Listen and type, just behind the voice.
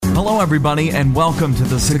Hello, everybody, and welcome to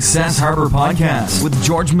the Success Harbor Podcast with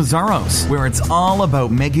George Mazzaros, where it's all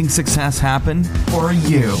about making success happen for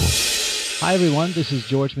you. Hi, everyone. This is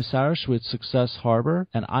George Mazzaros with Success Harbor,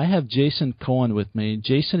 and I have Jason Cohen with me.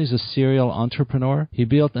 Jason is a serial entrepreneur. He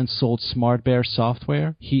built and sold SmartBear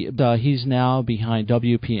software. He's now behind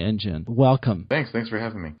WP Engine. Welcome. Thanks for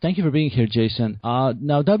having me. Thank you for being here, Jason.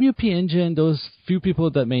 Now, WP Engine, those few people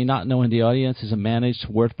that may not know in the audience, is a managed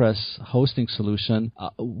WordPress hosting solution.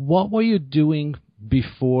 What were you doing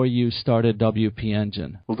before you started WP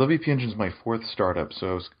Engine? Well, WP Engine is my fourth startup,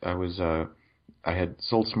 so I had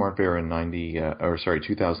sold SmartBear in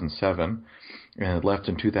 2007, and had left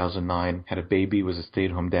in 2009, had a baby, was a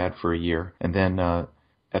stay-at-home dad for a year, and then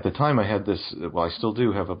at the time I had this, well, I still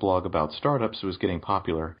do have a blog about startups. It was getting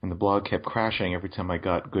popular, and the blog kept crashing every time I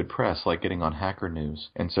got good press, like getting on Hacker News.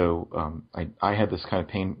 And so I had this kind of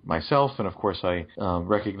pain myself, and of course I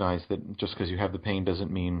recognized that just because you have the pain doesn't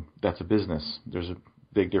mean that's a business. There's a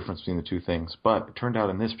big difference between the two things. But it turned out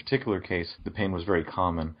in this particular case, the pain was very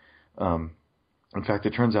common. In fact, it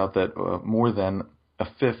turns out that more than a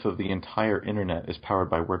fifth of the entire internet is powered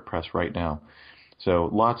by WordPress right now. So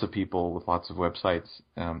lots of people with lots of websites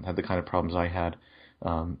had the kind of problems I had,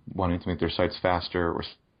 wanting to make their sites faster or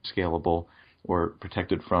scalable or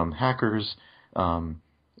protected from hackers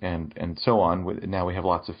and so on. Now we have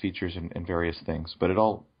lots of features and various things. But it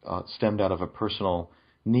all stemmed out of a personal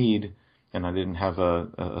need, and I didn't have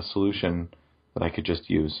a solution that I could just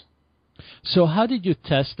use. So how did you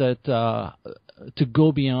test that to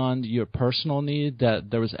go beyond your personal need, that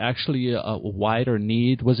there was actually a wider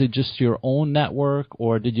need? Was it just your own network,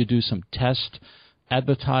 or did you do some test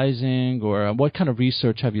advertising, or what kind of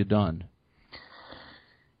research have you done?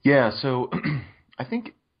 Yeah, so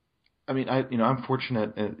I'm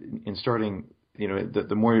fortunate in starting,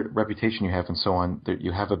 the more reputation you have and so on,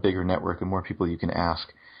 you have a bigger network and more people you can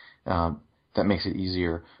ask. That makes it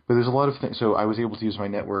easier. But there's a lot of things. So I was able to use my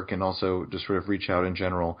network and also just sort of reach out in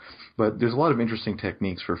general. But there's a lot of interesting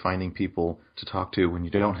techniques for finding people to talk to when you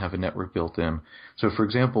don't have a network built in. So, for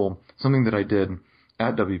example, something that I did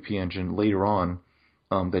at WP Engine later on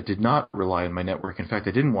that did not rely on my network. In fact,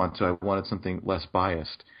 I didn't want to. I wanted something less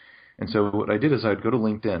biased. And so what I did is I'd go to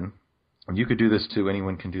LinkedIn. And you could do this too.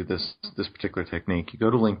 Anyone can do this particular technique. You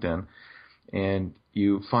go to LinkedIn and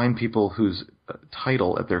you find people whose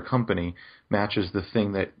title at their company matches the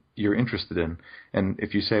thing that you're interested in. And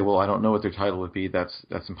if you say, well, I don't know what their title would be, that's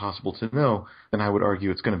impossible to know, then I would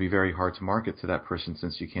argue it's going to be very hard to market to that person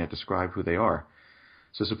since you can't describe who they are.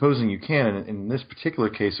 So supposing you can, and in this particular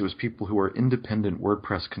case, it was people who were independent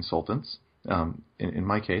WordPress consultants, in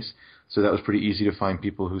my case. So that was pretty easy to find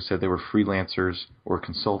people who said they were freelancers or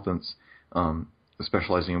consultants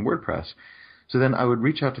specializing in WordPress. So then I would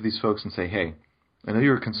reach out to these folks and say, hey, I know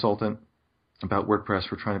you're a consultant about WordPress.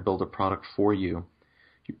 We're trying to build a product for you.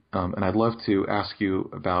 And I'd love to ask you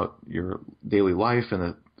about your daily life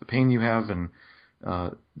and the pain you have and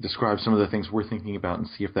describe some of the things we're thinking about and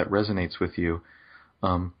see if that resonates with you.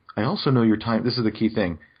 I also know your time. This is the key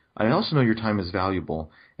thing. I also know your time is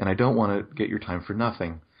valuable, and I don't want to get your time for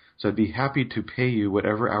nothing. So I'd be happy to pay you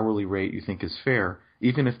whatever hourly rate you think is fair,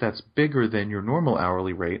 even if that's bigger than your normal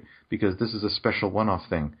hourly rate, because this is a special one-off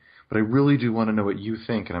thing. But I really do want to know what you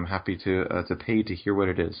think, and I'm happy to pay to hear what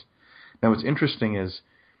it is. Now, what's interesting is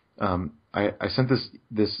I sent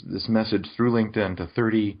this message through LinkedIn to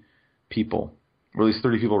 30 people, or at least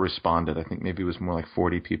 30 people responded. I think maybe it was more like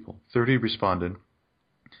 40 people. 30 responded.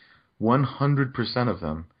 100% of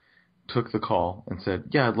them took the call and said,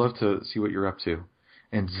 yeah, I'd love to see what you're up to.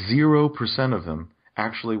 And 0% of them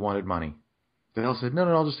actually wanted money. They all said, no,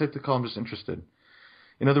 I'll just take the call. I'm just interested.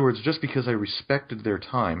 In other words, just because I respected their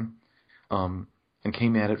time and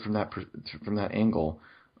came at it from that angle,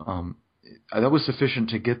 that was sufficient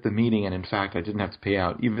to get the meeting. And in fact, I didn't have to pay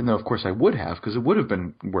out, even though, of course, I would have, because it would have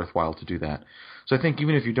been worthwhile to do that. So I think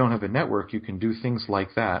even if you don't have a network, you can do things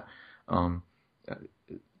like that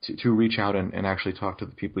to reach out and actually talk to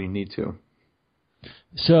the people you need to.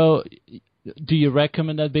 So do you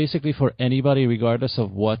recommend that basically for anybody, regardless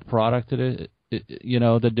of what product it is,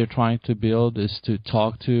 that they're trying to build, is to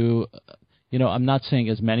talk to, I'm not saying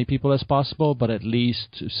as many people as possible, but at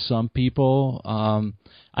least some people.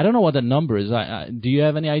 I don't know what the number is. Do you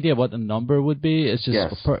have any idea what the number would be? It's just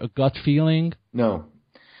yes. a gut feeling? No.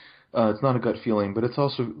 It's not a gut feeling, but it's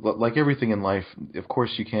also, like everything in life, of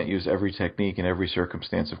course you can't use every technique in every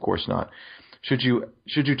circumstance, of course not. Should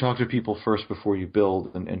you talk to people first before you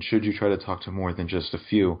build, and should you try to talk to more than just a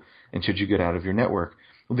few, and should you get out of your network?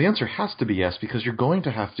 Well, the answer has to be yes, because you're going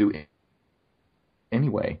to have to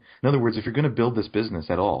anyway. In other words, if you're going to build this business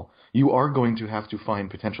at all, you are going to have to find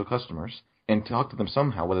potential customers, and talk to them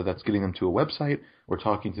somehow, whether that's getting them to a website or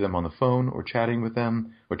talking to them on the phone or chatting with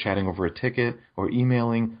them or chatting over a ticket or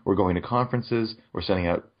emailing or going to conferences or sending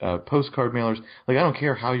out postcard mailers. Like, I don't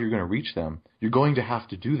care how you're going to reach them. You're going to have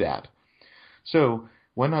to do that. So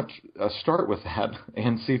why not start with that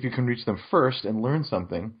and see if you can reach them first and learn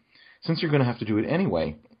something, since you're going to have to do it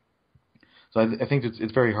anyway. So I think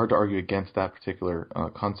it's very hard to argue against that particular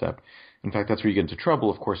concept. In fact, that's where you get into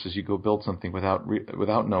trouble, of course, is you go build something without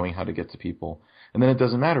knowing how to get to people. And then it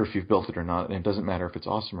doesn't matter if you've built it or not, and it doesn't matter if it's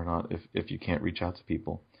awesome or not if you can't reach out to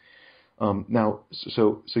people. Now,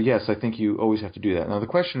 so yes, I think you always have to do that. Now, the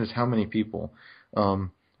question is how many people?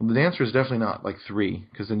 The answer is definitely not like 3,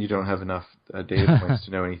 because then you don't have enough data points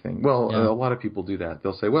to know anything. Well, yeah. A lot of people do that.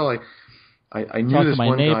 They'll say, well, I knew this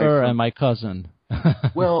one guy. Talk to my neighbor and my cousin.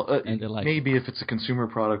 Well, maybe if it's a consumer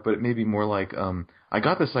product, but it may be more like I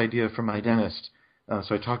got this idea from my dentist,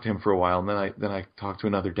 so I talked to him for a while, and then I talked to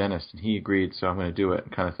another dentist, and he agreed, so I'm going to do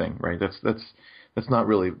it, kind of thing, right? That's not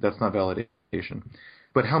validation.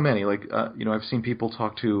 But how many? Like I've seen people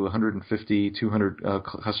talk to 150, 200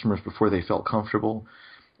 customers before they felt comfortable,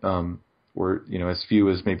 or as few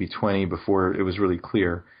as maybe 20 before it was really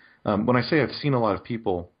clear. When I say I've seen a lot of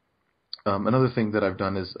people. Another thing that I've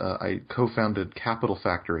done is I co-founded Capital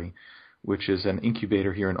Factory, which is an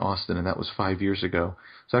incubator here in Austin, and that was 5 years ago.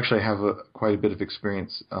 So actually I have quite a bit of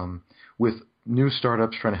experience with new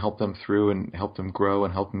startups, trying to help them through and help them grow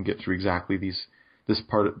and help them get through exactly this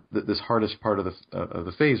hardest part of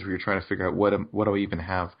the phase where you're trying to figure out what do I even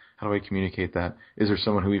have? How do I communicate that? Is there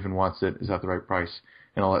someone who even wants it? Is that the right price?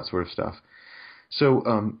 And all that sort of stuff. So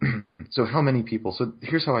so how many people? So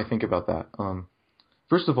here's how I think about that.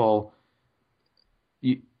 First of all,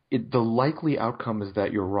 the likely outcome is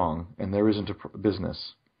that you're wrong and there isn't a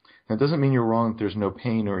business. And it doesn't mean you're wrong that there's no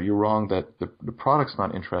pain, or you're wrong that the product's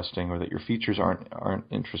not interesting, or that your features aren't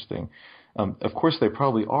interesting. Of course they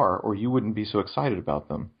probably are, or you wouldn't be so excited about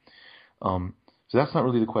them. So that's not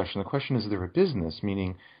really the question. The question is there a business,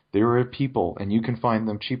 meaning there are people and you can find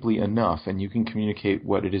them cheaply enough and you can communicate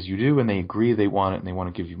what it is you do and they agree they want it and they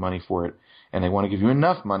want to give you money for it and they want to give you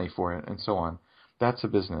enough money for it and so on. That's a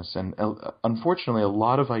business. And unfortunately, a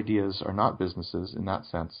lot of ideas are not businesses in that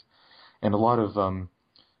sense. And a lot of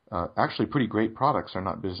actually pretty great products are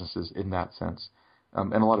not businesses in that sense.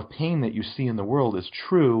 And a lot of pain that you see in the world is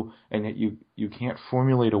true, and yet you can't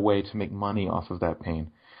formulate a way to make money off of that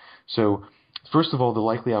pain. So first of all, the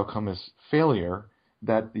likely outcome is failure,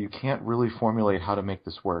 that you can't really formulate how to make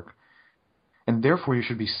this work. And therefore, you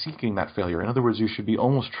should be seeking that failure. In other words, you should be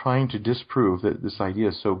almost trying to disprove that this idea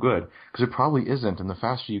is so good, because it probably isn't. And the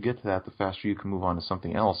faster you get to that, the faster you can move on to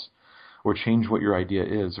something else, or change what your idea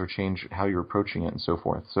is, or change how you're approaching it, and so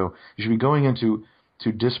forth. So you should be going into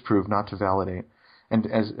to disprove, not to validate. And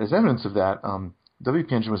as evidence of that,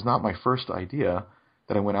 WP Engine was not my first idea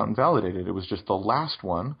that I went out and validated. It was just the last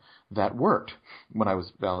one that worked when I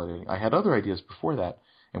was validating. I had other ideas before that.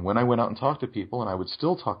 And when I went out and talked to people, and I would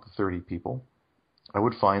still talk to 30 people, I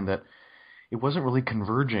would find that it wasn't really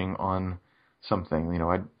converging on something.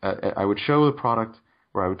 I would show the product,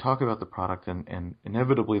 or I would talk about the product, and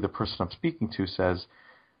inevitably the person I'm speaking to says,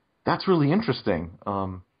 "That's really interesting.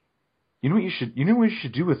 You know what you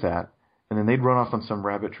should do with that?" And then they'd run off on some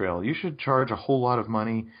rabbit trail. You should charge a whole lot of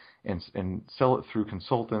money and sell it through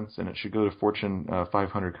consultants, and it should go to Fortune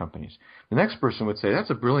 500 companies. The next person would say,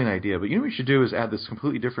 "That's a brilliant idea, but you know what you should do is add this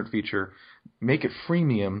completely different feature, make it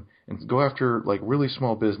freemium, and go after like really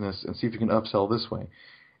small business and see if you can upsell this way."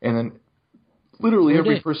 And then literally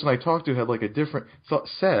every person I talked to had like a different thought,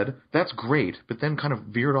 said, "That's great," but then kind of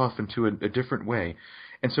veered off into a different way.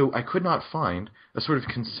 And so I could not find a sort of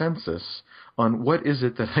consensus on what is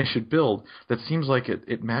it that I should build that seems like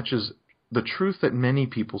it matches the truth that many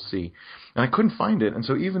people see. And I couldn't find it. And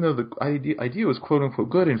so even though the idea was quote-unquote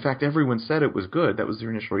good, in fact, everyone said it was good, that was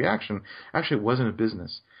their initial reaction, actually it wasn't a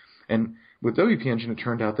business. And with WP Engine, it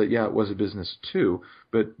turned out that, yeah, it was a business too,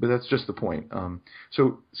 but that's just the point.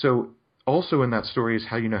 So also in that story is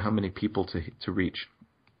how you know how many people to reach.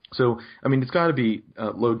 So, I mean, it's got to be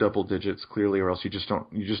low double digits, clearly, or else you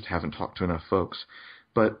just haven't talked to enough folks.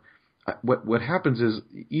 But what happens is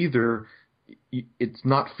either it's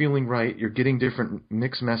not feeling right, you're getting different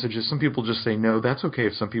mixed messages. Some people just say no. That's okay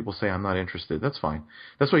if some people say I'm not interested. That's fine.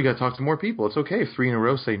 That's why you got to talk to more people. It's okay if 3 in a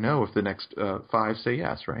row say no if the next 5 say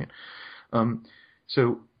yes, right?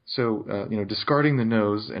 So discarding the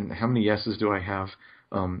no's and how many yeses do I have,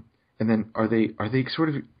 and then are they sort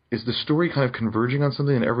of, is the story kind of converging on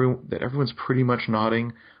something that everyone's pretty much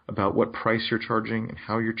nodding about what price you're charging and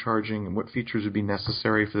how you're charging and what features would be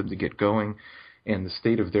necessary for them to get going and the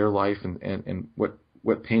state of their life and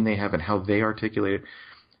what pain they have and how they articulate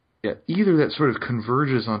it. yeah, either that sort of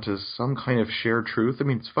converges onto some kind of shared truth. I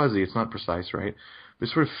mean, it's fuzzy, it's not precise, right? But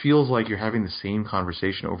it sort of feels like you're having the same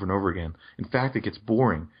conversation over and over again. In fact, it gets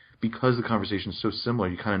boring because the conversation is so similar,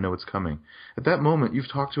 you kind of know it's coming. At that moment,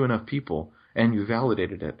 you've talked to enough people and you've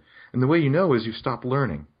validated it. And the way you know is you've stopped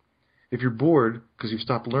learning. If you're bored because you've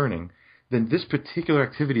stopped learning, then this particular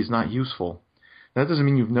activity is not useful. That doesn't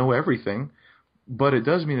mean you know everything, but it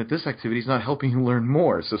does mean that this activity is not helping you learn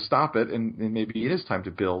more. So stop it, and maybe it is time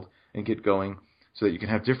to build and get going so that you can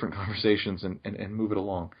have different conversations and move it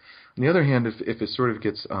along. On the other hand, if it sort of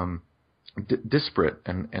gets disparate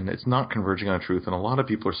and it's not converging on truth, and a lot of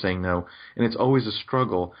people are saying no, and it's always a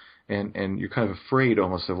struggle, and you're kind of afraid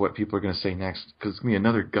almost of what people are going to say next because it's going to be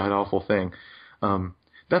another god-awful thing,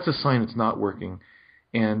 that's a sign it's not working.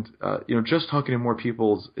 And just talking to more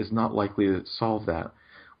people is not likely to solve that.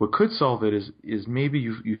 What could solve it is maybe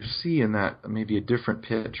you see in that maybe a different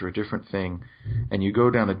pitch or a different thing, and you go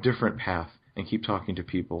down a different path and keep talking to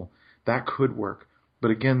people. That could work.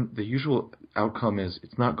 But again, the usual outcome is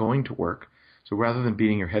it's not going to work. So rather than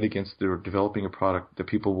beating your head against it or developing a product that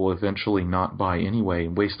people will eventually not buy anyway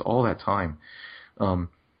and waste all that time,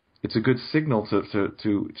 it's a good signal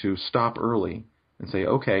to stop early and say,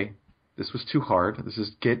 okay, this was too hard. This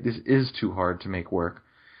is too hard to make work.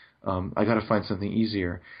 I got to find something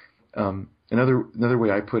easier. Another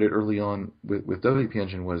way I put it early on with WP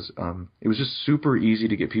Engine was it was just super easy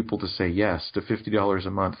to get people to say yes to $50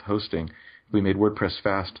 a month hosting. We made WordPress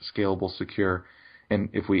fast, scalable, secure, and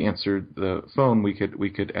if we answered the phone, we could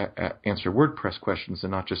answer WordPress questions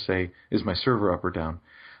and not just say, "Is my server up or down?"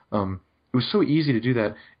 It was so easy to do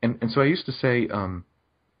that, and so I used to say,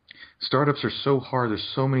 startups are so hard.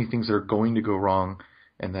 There's so many things that are going to go wrong,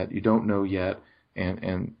 and that you don't know yet.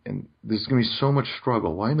 And there's going to be so much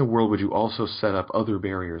struggle. Why in the world would you also set up other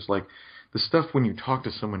barriers? Like the stuff when you talk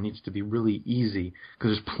to someone needs to be really easy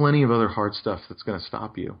because there's plenty of other hard stuff that's going to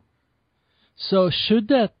stop you. So should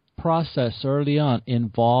that process early on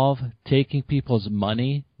involve taking people's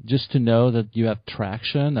money just to know that you have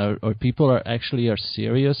traction or people are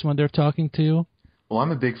serious when they're talking to you? Well,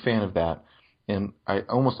 I'm a big fan of that. And I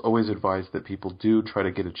almost always advise that people do try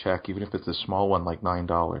to get a check, even if it's a small one like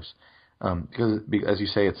 $9. Because, as you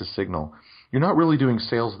say, it's a signal. You're not really doing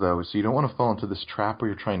sales, though, so you don't want to fall into this trap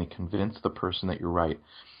where you're trying to convince the person that you're right.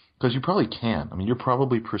 Because you probably can. I mean, you're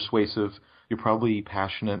probably persuasive. You're probably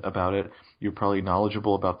passionate about it. You're probably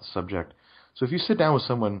knowledgeable about the subject. So if you sit down with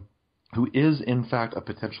someone who is, in fact, a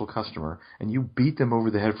potential customer, and you beat them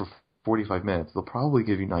over the head for 45 minutes, they'll probably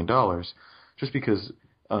give you $9 just because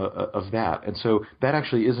of that. And so that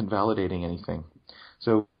actually isn't validating anything.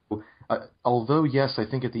 So although, yes, I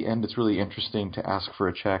think at the end it's really interesting to ask for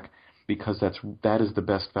a check because that is the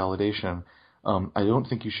best validation, I don't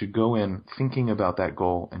think you should go in thinking about that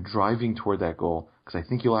goal and driving toward that goal because I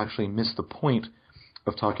think you'll actually miss the point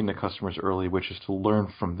of talking to customers early, which is to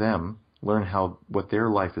learn from them, learn what their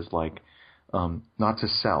life is like, not to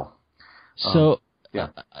sell. So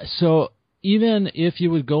even if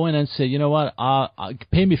you would go in and say, you know what,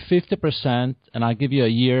 pay me 50% and I'll give you a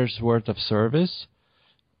year's worth of service,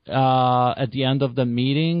 at the end of the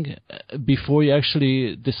meeting, before you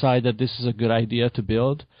actually decide that this is a good idea to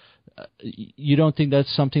build, you don't think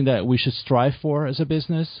that's something that we should strive for as a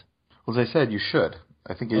business? Well, as I said, you should.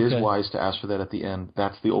 I think it is wise to ask for that at the end.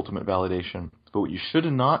 That's the ultimate validation. But what you should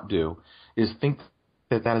not do is think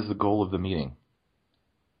that is the goal of the meeting.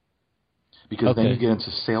 Because then you get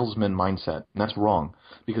into salesman mindset, and that's wrong.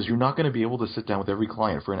 Because you're not going to be able to sit down with every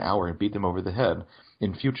client for an hour and beat them over the head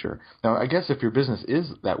in future. Now, I guess if your business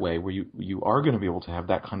is that way, where you are going to be able to have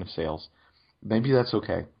that kind of sales, maybe that's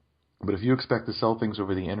okay. But if you expect to sell things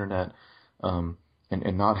over the internet and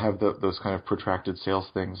not have those kind of protracted sales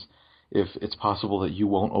things, if it's possible that you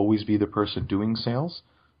won't always be the person doing sales,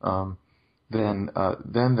 then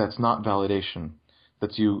that's not validation.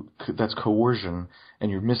 That's coercion, and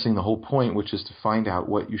you're missing the whole point, which is to find out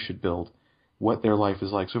what you should build, what their life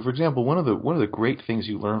is like. So, for example, one of the great things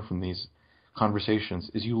you learn from these conversations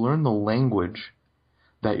is you learn the language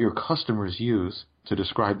that your customers use to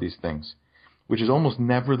describe these things, which is almost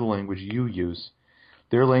never the language you use.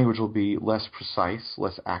 Their language will be less precise,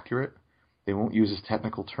 less accurate. They won't use as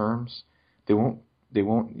technical terms. They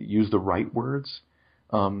won't use the right words.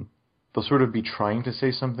 They'll sort of be trying to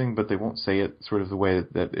say something, but they won't say it sort of the way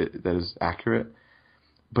that is accurate.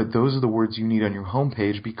 But those are the words you need on your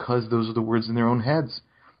homepage because those are the words in their own heads.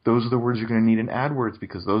 Those are the words you're going to need in AdWords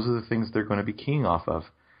because those are the things they're going to be keying off of.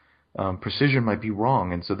 Precision might be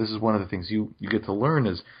wrong, and so this is one of the things you get to learn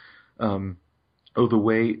is, the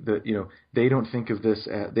way that they don't think of this.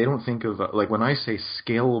 They don't think of like when I say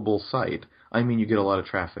scalable site, I mean you get a lot of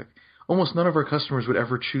traffic. almost none of our customers would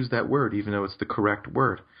ever choose that word, even though it's the correct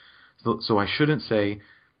word. So I shouldn't say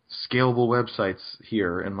scalable websites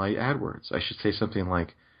here in my AdWords. I should say something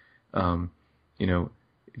like,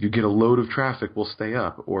 if you get a load of traffic, we'll stay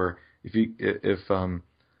up. Or if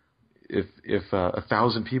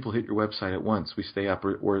 1,000 people hit your website at once, we stay up.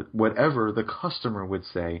 Or whatever the customer would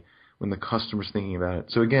say when the customer's thinking about it.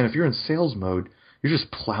 So again, if you're in sales mode, you're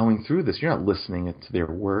just plowing through this. You're not listening to their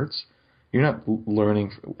words. You're not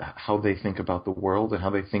learning how they think about the world and how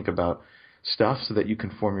they think about stuff so that you can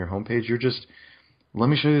form your homepage. You're just, let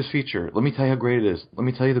me show you this feature. Let me tell you how great it is. Let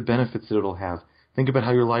me tell you the benefits that it'll have. Think about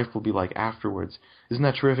how your life will be like afterwards. Isn't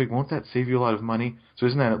that terrific? Won't that save you a lot of money? So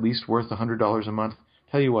isn't that at least worth $100 a month?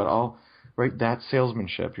 Tell you what, right? That's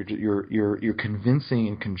salesmanship. You're convincing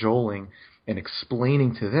and cajoling and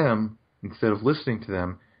explaining to them instead of listening to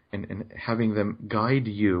them and having them guide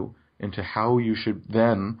you into how you should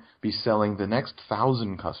then be selling the next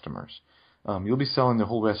 1,000 customers. You'll be selling the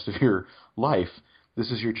whole rest of your life.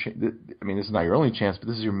 This is your, this is not your only chance, but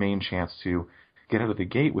this is your main chance to get out of the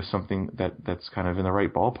gate with something that's kind of in the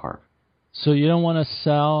right ballpark. So you don't want to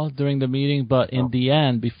sell during the meeting, but in the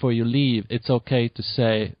end, before you leave, it's okay to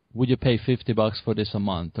say, would you pay $50 for this a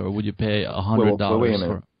month, or would you pay $100? Well, wait a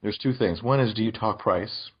minute. There's two things. One is, do you talk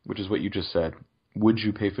price, which is what you just said. Would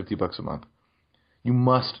you pay $50 a month? You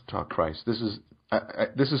must talk price. This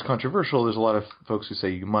is controversial. There's a lot of folks who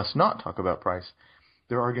say you must not talk about price.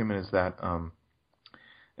 Their argument is that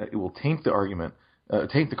it will taint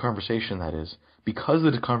the conversation, that is, because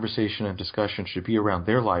the conversation and discussion should be around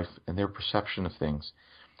their life and their perception of things.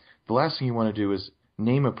 The last thing you want to do is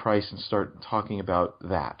name a price and start talking about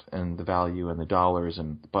that and the value and the dollars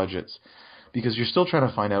and the budgets, because you're still trying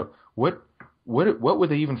to find out what would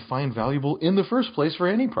they even find valuable in the first place for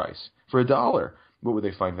any price. For $1, what would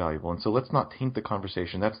they find valuable? And so let's not taint the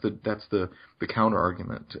conversation. That's the counter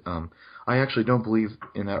argument. I actually don't believe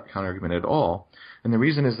in that counter argument at all. And the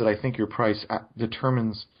reason is that I think your price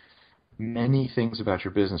determines many things about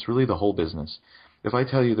your business, really the whole business. If I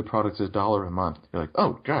tell you the product is $1 a month, you're like,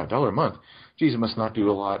 oh, God, $1 a month. Geez, it must not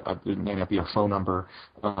do a lot. There may not be a phone number.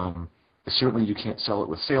 Certainly you can't sell it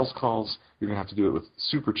with sales calls. You're going to have to do it with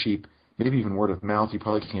super cheap, maybe even word of mouth. You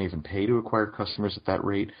probably can't even pay to acquire customers at that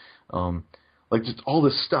rate. Like just all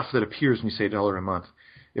this stuff that appears when you say $1 a month.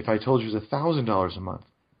 If I told you it's $1,000 a month,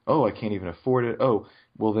 oh, I can't even afford it. Oh,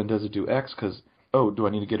 well, then does it do X? Because, oh, do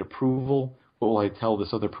I need to get approval? What will I tell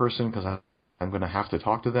this other person? Because I'm going to have to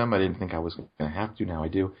talk to them. I didn't think I was going to have to. Now I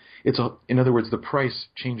do. In other words, the price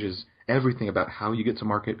changes everything about how you get to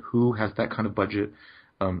market, who has that kind of budget,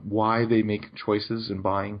 why they make choices in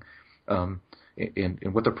buying, and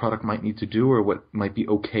what the product might need to do or what might be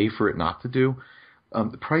okay for it not to do.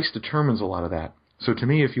 The price determines a lot of that. So to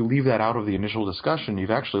me, if you leave that out of the initial discussion,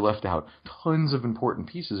 you've actually left out tons of important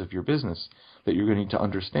pieces of your business that you're going to need to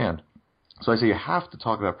understand. So I say you have to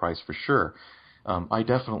talk about price for sure. I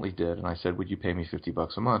definitely did, and I said, would you pay me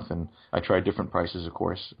 $50 a month? And I tried different prices, of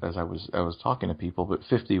course, as I was talking to people, but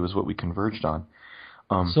 50 was what we converged on.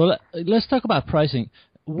 So let's talk about pricing.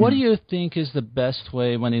 What do you think is the best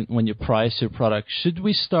way when you price your product? Should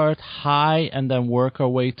we start high and then work our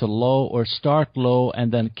way to low, or start low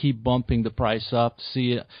and then keep bumping the price up,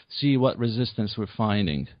 see what resistance we're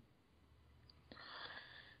finding?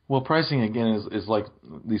 Well, pricing, again, is like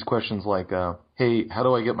these questions like, hey, how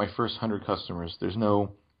do I get my first 100 customers? There's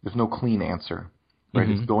no clean answer, right?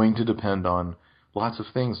 Mm-hmm. It's going to depend on lots of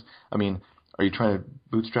things. I mean, are you trying to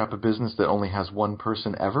bootstrap a business that only has one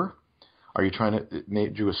person ever? Are you trying to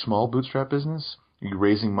do a small bootstrap business? Are you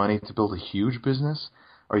raising money to build a huge business?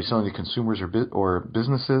 Are you selling to consumers or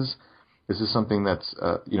businesses? Is this something that's,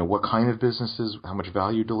 what kind of businesses, how much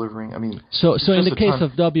value you're delivering? I mean, so in the case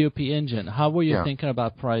of WP Engine, how were you thinking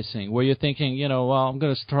about pricing? Were you thinking, I'm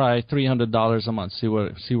going to try $300 a month, see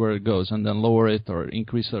where it goes, and then lower it or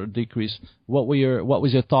increase it or decrease? What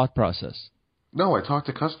was your thought process? No, I talked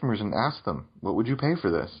to customers and asked them, what would you pay for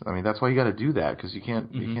this? I mean, that's why you got to do that, because you can't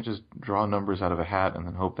just draw numbers out of a hat and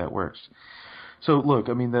then hope that works. So look,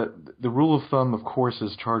 I mean, the rule of thumb, of course,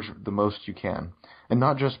 is charge the most you can, and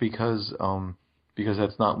not just because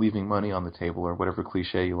that's not leaving money on the table or whatever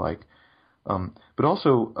cliche you like, but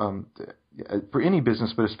also for any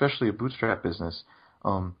business, but especially a bootstrap business,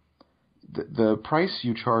 the price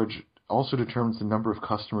you charge also determines the number of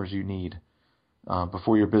customers you need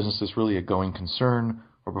before your business is really a going concern,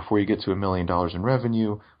 or before you get to $1 million in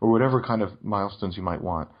revenue, or whatever kind of milestones you might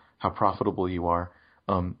want, how profitable you are.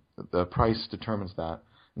 The price determines that,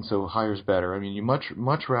 and so higher is better. I mean, you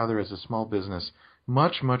much rather, as a small business,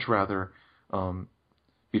 much rather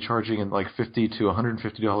be charging in like $50 to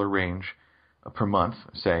 $150 range per month,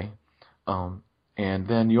 say, And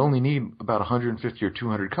then you only need about 150 or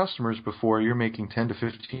 200 customers before you're making 10 to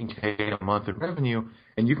 15K a month in revenue,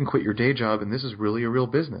 and you can quit your day job, and this is really a real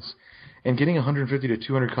business. And getting 150 to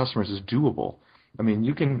 200 customers is doable. I mean,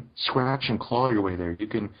 you can scratch and claw your way there.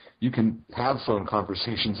 You can have phone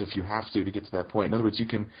conversations if you have to get to that point. In other words, you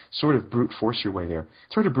can sort of brute force your way there.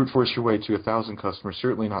 It's hard to brute force your way to 1,000 customers,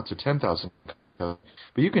 certainly not to 10,000 customers,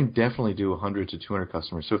 but you can definitely do 100 to 200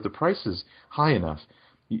 customers. So if the price is high enough,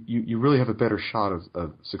 you really have a better shot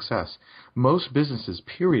of success. Most businesses,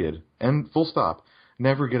 period, and full stop,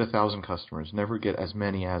 never get 1,000 customers, never get as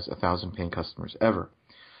many as 1,000 paying customers, ever.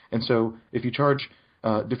 And so if you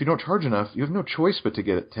don't charge enough, you have no choice but to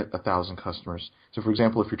get 1,000 customers. So, for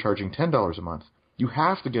example, if you're charging $10 a month, you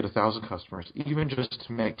have to get 1,000 customers, even just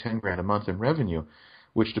to make $10,000 a month in revenue,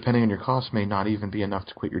 which, depending on your costs, may not even be enough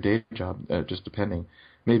to quit your day job. Just depending,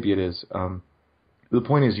 maybe it is. The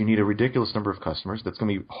point is, you need a ridiculous number of customers. That's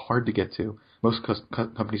going to be hard to get to. Most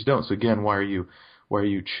companies don't. So again, why are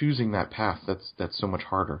you choosing that path? That's so much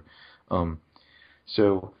harder.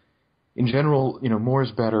 So in general, more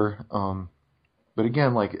is better. But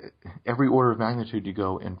again, like every order of magnitude you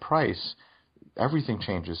go in price, everything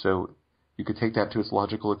changes. So you could take that to its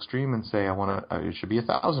logical extreme and say, it should be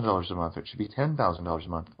 $1,000 a month, it should be $10,000 a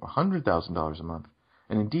month, or $100,000 a month.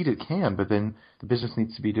 And indeed it can, but then the business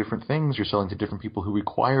needs to be different things. You're selling to different people who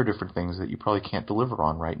require different things that you probably can't deliver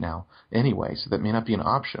on right now anyway, so that may not be an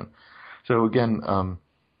option. So again,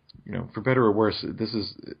 for better or worse,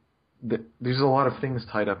 there's a lot of things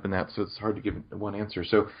tied up in that, so it's hard to give one answer.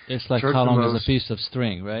 So it's like how long is a piece of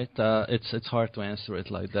string, right? It's hard to answer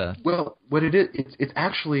it like that. Well, what it is, it's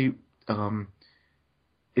actually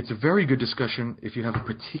it's a very good discussion if you have a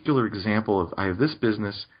particular example of I have this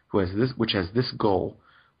business which has this goal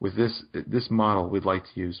with this model we'd like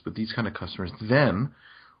to use with these kind of customers. Then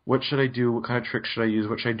what should I do? What kind of tricks should I use?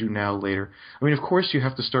 What should I do now, later? I mean, of course you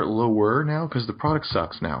have to start lower now because the product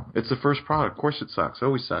sucks now. It's the first product. Of course it sucks. It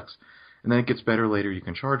always sucks. And then it gets better later. You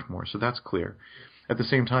can charge more. So that's clear. At the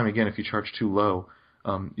same time, again, if you charge too low,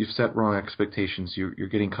 you've set wrong expectations. You're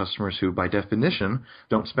getting customers who, by definition,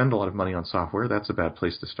 don't spend a lot of money on software. That's a bad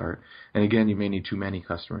place to start. And again, you may need too many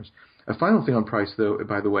customers. A final thing on price, though,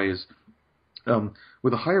 by the way, is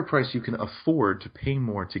with a higher price, you can afford to pay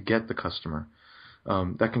more to get the customer.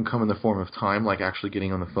 That can come in the form of time, like actually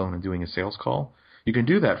getting on the phone and doing a sales call. You can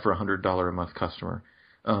do that for a $100 a month customer,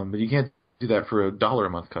 but you can't do that for a $1 a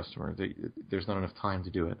month customer. There's not enough time to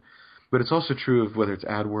do it. But it's also true of whether it's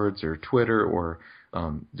AdWords or Twitter or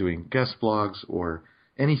doing guest blogs or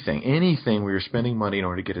anything where you're spending money in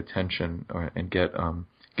order to get attention and get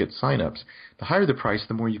signups. The higher the price,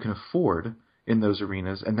 the more you can afford in those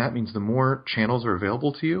arenas, and that means the more channels are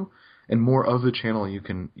available to you, and more of the channel you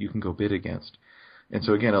can go bid against. And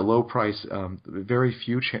so again, a low price, very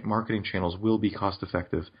few marketing channels will be cost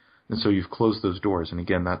effective, and so you've closed those doors. And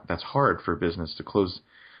again, that's hard for a business to close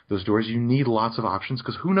those doors. You need lots of options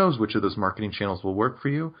because who knows which of those marketing channels will work for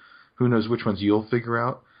you? Who knows which ones you'll figure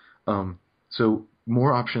out? So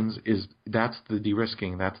more options that's the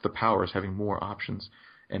de-risking. That's the power, is having more options.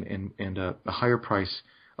 And a higher price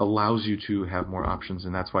allows you to have more options,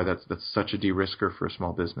 and that's why that's such a de-risker for a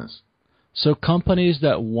small business. So companies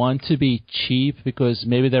that want to be cheap because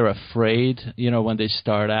maybe they're afraid, when they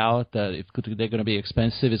start out that they're going to be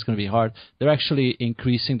expensive, it's going to be hard, they're actually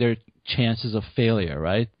increasing their chances of failure,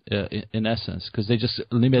 right? In essence, because they just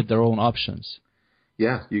limit their own options.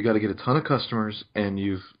 Yeah, you got to get a ton of customers, and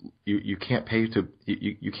you can't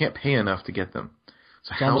pay enough to get them.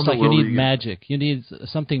 So it's almost like you need magic. You need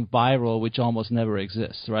something viral, which almost never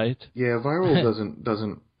exists, right? Yeah, viral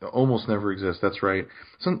doesn't almost never exist. That's right.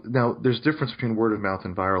 Now, there's a difference between word of mouth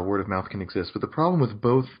and viral. Word of mouth can exist, but the problem with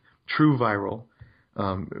both true viral,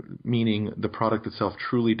 meaning the product itself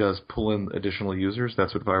truly does pull in additional users.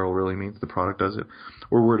 That's what viral really means. The product does it,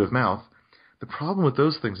 or word of mouth. The problem with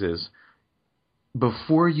those things is,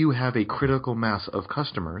 before you have a critical mass of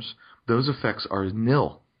customers, those effects are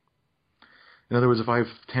nil. In other words, if I have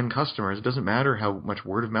 10 customers, it doesn't matter how much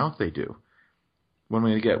word of mouth they do. What am I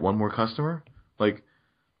going to get? One more customer? Like,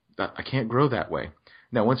 I can't grow that way.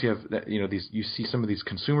 Now, once you have, you see some of these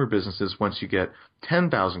consumer businesses, once you get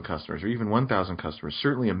 10,000 customers or even 1,000 customers,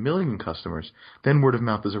 certainly 1 million customers, then word of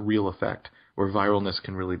mouth is a real effect, where viralness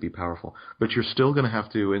can really be powerful. But you're still going to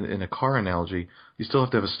have to, in a car analogy, you still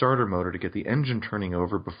have to have a starter motor to get the engine turning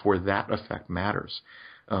over before that effect matters.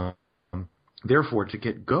 Therefore, to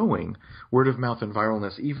get going, word of mouth and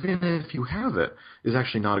viralness, even if you have it, is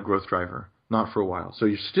actually not a growth driver, not for a while. So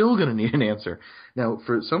you're still going to need an answer. Now,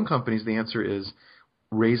 for some companies, the answer is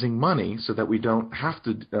raising money so that we don't have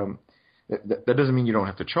to that doesn't mean you don't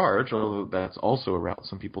have to charge, although that's also a route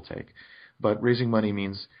some people take. But raising money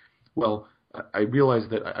means, well, I realize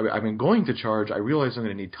that I'm going to charge. I realize I'm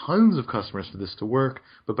going to need tons of customers for this to work.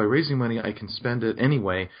 But by raising money, I can spend it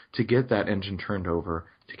anyway to get that engine turned over,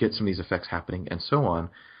 to get some of these effects happening, and so on.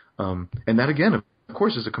 And that, again, of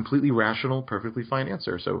course, is a completely rational, perfectly fine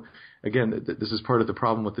answer. So, again, this is part of the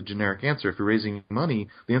problem with the generic answer. If you're raising money,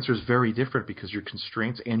 the answer is very different because your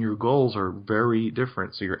constraints and your goals are very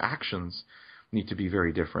different. So your actions need to be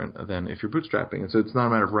very different than if you're bootstrapping. And so it's not a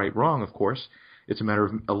matter of right, wrong, of course. It's a matter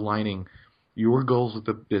of aligning your goals with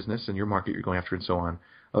the business and your market you're going after and so on,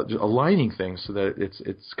 aligning things so that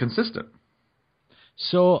it's consistent.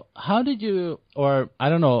 So how did you, or I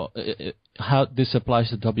don't know how this applies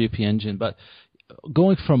to WP Engine, but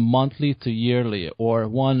going from monthly to yearly or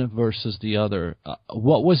one versus the other,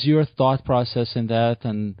 what was your thought process in that?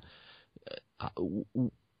 And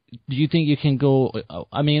do you think you can go,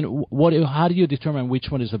 I mean, how do you determine which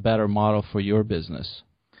one is a better model for your business?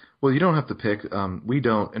 Well, you don't have to pick. We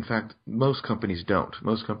don't. In fact, most companies don't.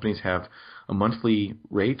 Most companies have a monthly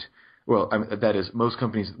rate. Well, that is, most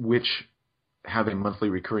companies which have a monthly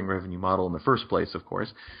recurring revenue model in the first place, of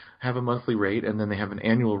course, have a monthly rate, and then they have an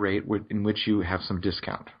annual rate in which you have some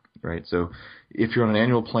discount, right? So if you're on an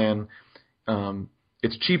annual plan,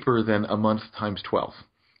 it's cheaper than a month times 12.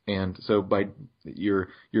 And so you're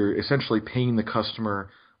essentially paying the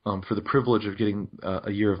customer for the privilege of getting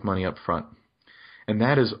a year of money up front. And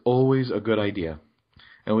that is always a good idea.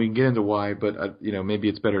 And we can get into why, but maybe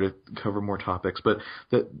it's better to cover more topics. But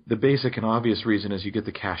the basic and obvious reason is you get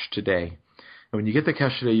the cash today. And when you get the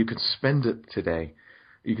cash today, you can spend it today.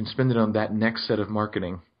 You can spend it on that next set of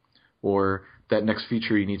marketing, or that next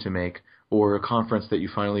feature you need to make, or a conference that you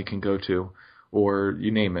finally can go to, or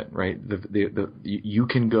you name it, right? You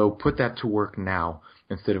can go put that to work now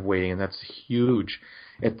instead of waiting, and that's huge.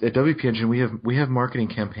 At WP Engine, we have marketing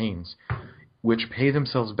campaigns which pay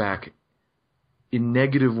themselves back in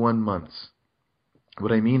 -1 months.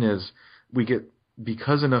 What I mean is we get,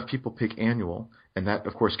 because enough people pick annual, and that,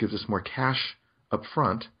 of course, gives us more cash up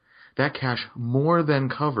front, that cash more than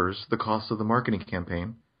covers the cost of the marketing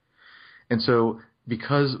campaign. And so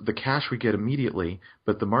because the cash we get immediately,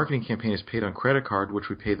 but the marketing campaign is paid on credit card, which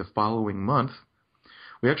we pay the following month,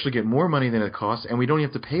 we actually get more money than it costs, and we don't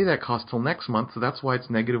have to pay that cost till next month, so that's why it's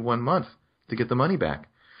 -1 month to get the money back.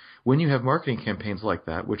 When you have marketing campaigns like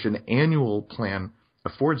that, which an annual plan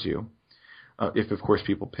affords you, if, of course,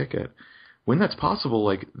 people pick it, when that's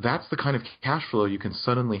possible, that's the kind of cash flow you can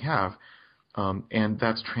suddenly have, and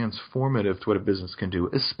that's transformative to what a business can do,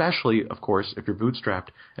 especially, of course, if you're bootstrapped,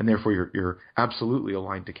 and therefore you're absolutely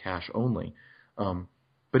aligned to cash only.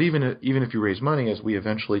 But even if you raise money, as we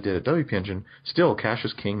eventually did at WP Engine, still cash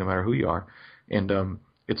is king no matter who you are, and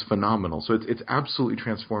it's phenomenal. So it's absolutely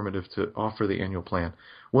transformative to offer the annual plan.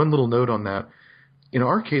 One little note on that: in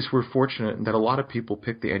our case, we're fortunate in that a lot of people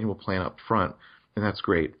pick the annual plan up front, and that's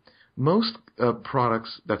great. Most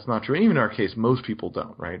products, that's not true. And even in our case, most people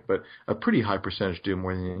don't, right? But a pretty high percentage do,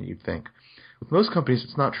 more than you'd think. With most companies,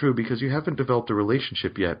 it's not true because you haven't developed a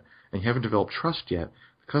relationship yet, and you haven't developed trust yet.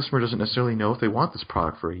 The customer doesn't necessarily know if they want this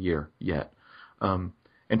product for a year yet.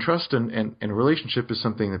 And trust and a relationship is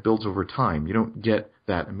something that builds over time. You don't get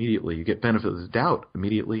that immediately. You get benefit of the doubt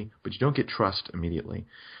immediately, but you don't get trust immediately.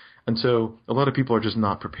 And so a lot of people are just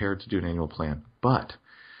not prepared to do an annual plan. But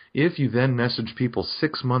if you then message people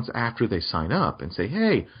 6 months after they sign up and say,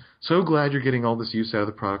 hey, so glad you're getting all this use out of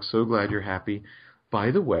the product, so glad you're happy.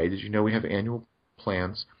 By the way, did you know we have annual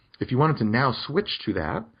plans? If you wanted to now switch to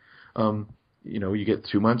that, you get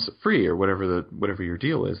 2 months free or whatever your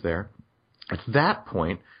deal is there. At that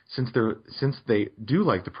point, since they do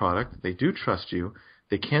like the product, they do trust you,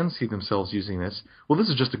 they can see themselves using this, well, this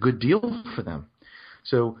is just a good deal for them.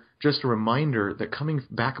 So just a reminder that coming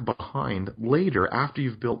back behind later, after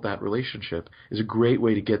you've built that relationship, is a great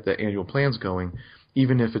way to get the annual plans going,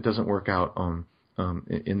 even if it doesn't work out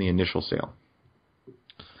in the initial sale.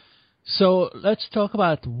 So let's talk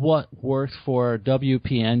about what worked for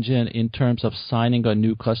WP Engine in terms of signing on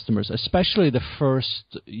new customers, especially the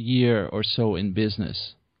first year or so in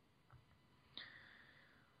business.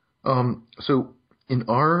 So in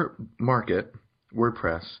our market,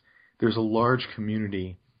 WordPress, there's a large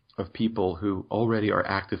community of people who already are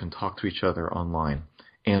active and talk to each other online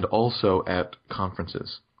and also at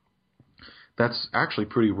conferences. That's actually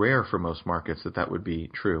pretty rare for most markets that would be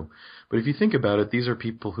true. But if you think about it, these are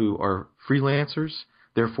people who are freelancers,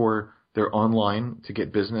 therefore they're online to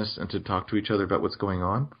get business and to talk to each other about what's going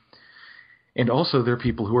on. And also they're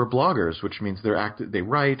people who are bloggers, which means they're active, they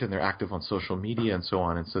write and they're active on social media and so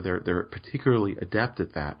on, and so they're particularly adept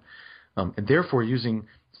at that. And therefore using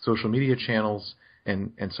social media channels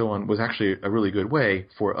and so on was actually a really good way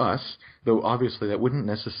for us, though obviously that wouldn't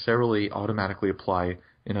necessarily automatically apply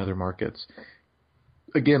in other markets.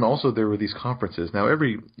 Again, also there were these conferences. Now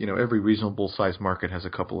every reasonable sized market has a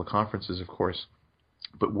couple of conferences, of course,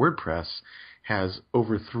 but WordPress has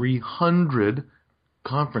over 300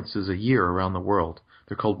 conferences a year around the world.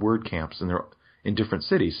 They're called WordCamps, and they're in different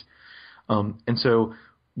cities. And so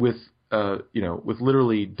with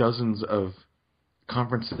literally dozens of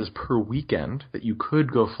conferences per weekend that you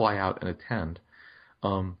could go fly out and attend,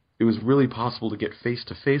 it was really possible to get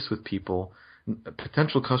face-to-face with people,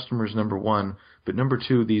 potential customers, number one, but number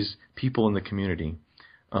two, these people in the community.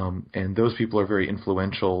 And those people are very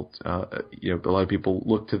influential. A lot of people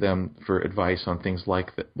look to them for advice on things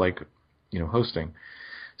like hosting.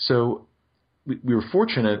 So we were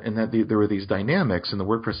fortunate in that there were these dynamics in the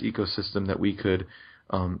WordPress ecosystem that we could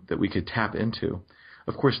tap into.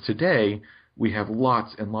 Of course, today we have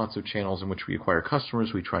lots and lots of channels in which we acquire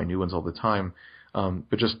customers. We try new ones all the time.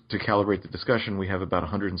 But just to calibrate the discussion, we have about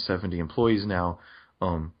 170 employees now,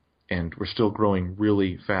 and we're still growing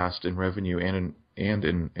really fast in revenue and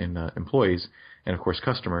in employees, and of course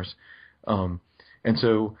customers. And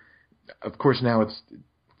so, of course, now it's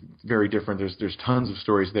very different. There's tons of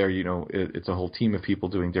stories there. It's a whole team of people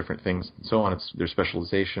doing different things and so on. There's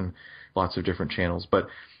specialization, lots of different channels. But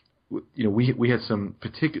we had some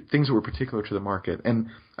things that were particular to the market. And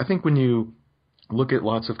I think when you look at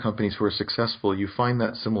lots of companies who are successful, you find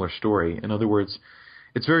that similar story. In other words,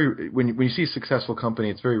 it's when you see a successful company,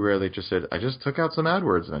 it's very rare they just said, I just took out some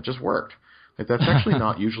AdWords and it just worked. Like, that's actually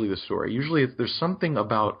not usually the story. Usually there's something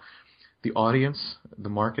about the audience, the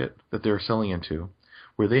market that they're selling into,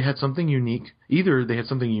 where they had something unique. Either they had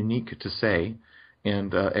something unique to say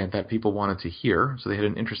and that people wanted to hear, so they had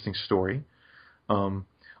an interesting story,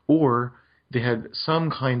 or they had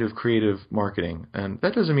some kind of creative marketing. And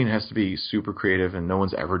that doesn't mean it has to be super creative and no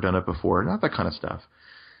one's ever done it before, not that kind of stuff.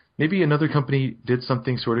 Maybe another company did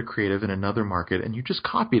something sort of creative in another market and you just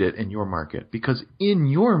copied it in your market because in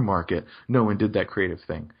your market no one did that creative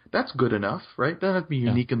thing. That's good enough, right? Doesn't have to be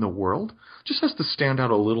unique in the world. Just has to stand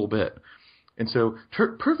out a little bit. And so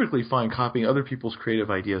perfectly fine copying other people's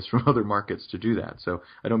creative ideas from other markets to do that. So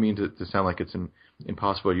I don't mean to sound like it's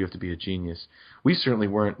impossible. You have to be a genius. We certainly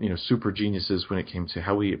weren't super geniuses when it came to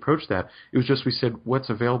how we approached that. It was just we said, what's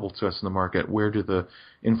available to us in the market? Where do the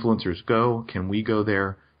influencers go? Can we go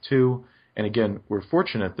there too? And again, we're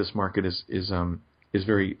fortunate this market is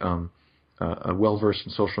very well versed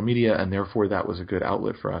in social media, and therefore that was a good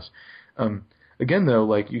outlet for us. Again, though,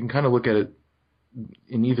 like you can kind of look at it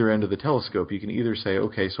in either end of the telescope. You can either say,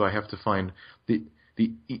 okay, so I have to find the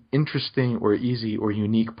interesting or easy or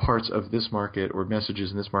unique parts of this market or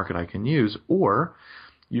messages in this market I can use, or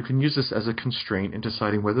you can use this as a constraint in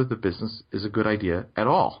deciding whether the business is a good idea at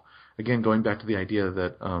all. Again, going back to the idea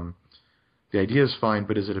that the idea is fine,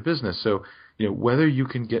 but is it a business? So, whether you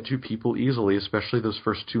can get to people easily, especially those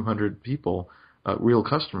first 200 people, real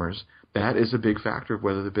customers, that is a big factor of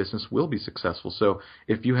whether the business will be successful. So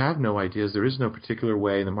if you have no ideas, there is no particular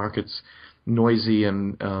way, the market's noisy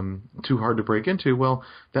and too hard to break into, well,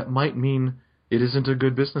 that might mean it isn't a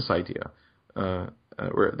good business idea.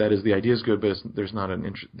 Or that is, the idea is good, but there's not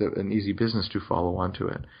an easy business to follow onto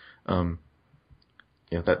it.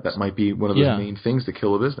 That might be one of those main things to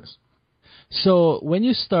kill a business. So when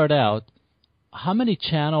you start out, how many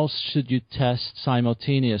channels should you test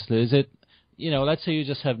simultaneously? Is it, let's say you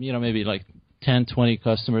just have, maybe like 10, 20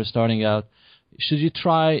 customers starting out. Should you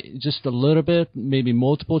try just a little bit, maybe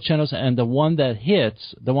multiple channels, and the one that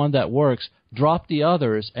hits, the one that works, drop the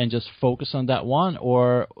others and just focus on that one?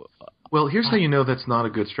 Or well, here's how you know that's not a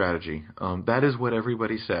good strategy. That is what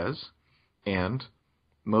everybody says, and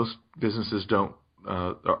most businesses don't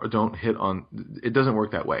hit on. It doesn't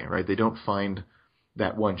work that way, right? They don't find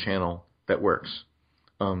that one channel that works.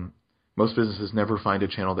 Most businesses never find a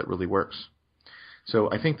channel that really works.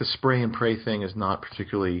 So I think the spray and pray thing is not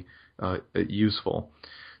particularly useful.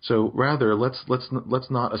 So rather, let's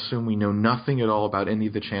not assume we know nothing at all about any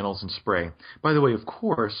of the channels and spray. By the way, of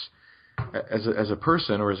course, as a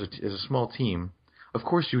person or as a small team, of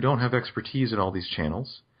course you don't have expertise in all these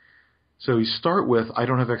channels. So you start with, I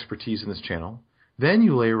don't have expertise in this channel. Then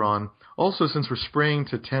you layer on, also since we're spraying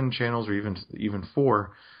to 10 channels or even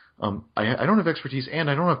 4, I don't have expertise and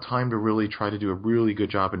I don't have time to really try to do a really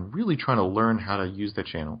good job and really trying to learn how to use that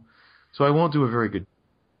channel. So I won't do a very good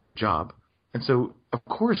job. And so, of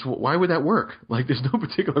course, why would that work? Like, there's no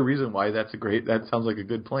particular reason why that sounds like a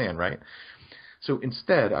good plan, right? So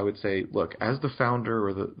instead, I would say, look, as the founder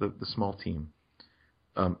or the small team,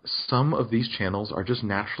 some of these channels are just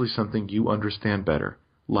naturally something you understand better.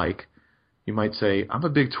 Like, you might say, I'm a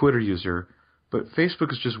big Twitter user, but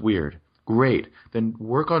Facebook is just weird. Great. Then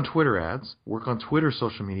work on Twitter ads, work on Twitter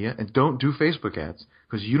social media, and don't do Facebook ads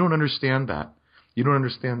because you don't understand that. You don't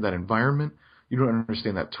understand that environment. You don't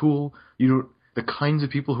understand that tool. The kinds of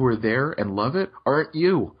people who are there and love it aren't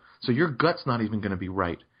you. So your gut's not even going to be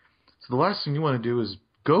right. So the last thing you want to do is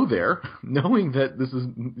go there knowing that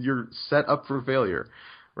you're set up for failure,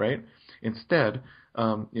 right? Instead,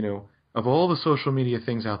 of all the social media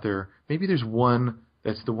things out there, maybe there's one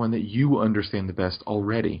that's the one that you understand the best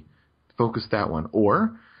already. Focus that one.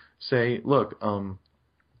 Or say, look,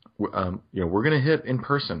 we're going to hit in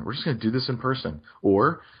person. We're just going to do this in person.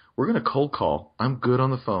 Or we're going to cold call. I'm good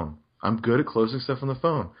on the phone. I'm good at closing stuff on the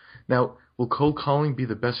phone. Now, will cold calling be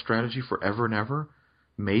the best strategy forever and ever?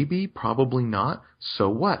 Maybe, probably not. So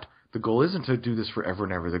what? The goal isn't to do this forever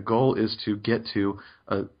and ever. The goal is to get to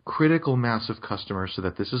a critical mass of customers so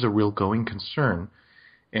that this is a real going concern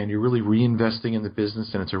and you're really reinvesting in the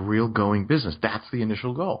business and it's a real going business. That's the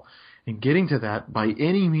initial goal. And getting to that by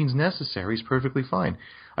any means necessary is perfectly fine.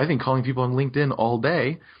 I think calling people on LinkedIn all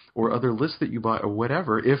day or other lists that you buy or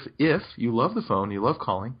whatever, if you love the phone, you love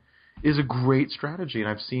calling, is a great strategy. And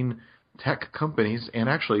I've seen tech companies and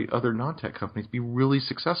actually other non-tech companies be really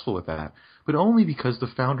successful with that, but only because the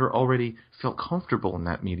founder already felt comfortable in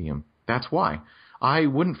that medium. That's why. I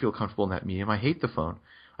wouldn't feel comfortable in that medium. I hate the phone.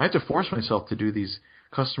 I have to force myself to do these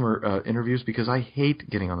customer interviews because I hate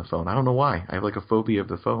getting on the phone. I don't know why. I have like a phobia of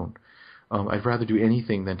the phone. I'd rather do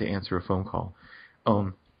anything than to answer a phone call.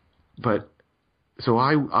 But so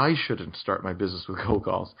I shouldn't start my business with cold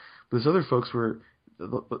calls. But there's other folks where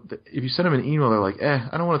if you send them an email, they're like,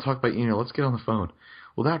 I don't want to talk by email. Let's get on the phone.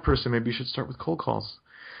 Well, that person, maybe you should start with cold calls.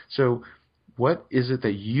 So what is it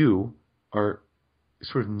that you are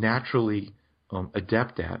sort of naturally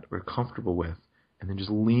adept at or comfortable with, and then just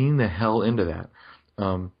lean the hell into that?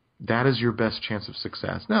 That is your best chance of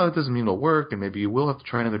success. Now, that doesn't mean it'll work, and maybe you will have to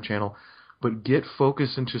try another channel, but get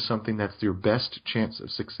focused into something that's your best chance of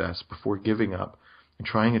success before giving up and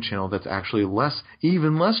trying a channel that's actually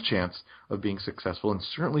even less chance of being successful, and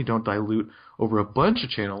certainly don't dilute over a bunch of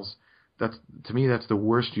channels. To me, that's the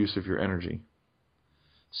worst use of your energy.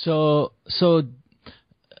 So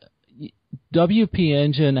WP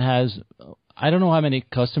Engine has, I don't know how many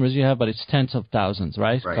customers you have, but it's tens of thousands,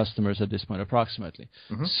 right? Customers at this point, approximately.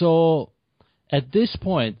 Mm-hmm. So at this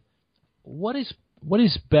point, what is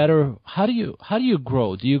better? How do you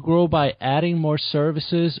grow? Do you grow by adding more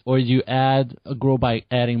services, or do you grow by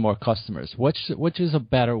adding more customers? Which is a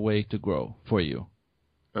better way to grow for you?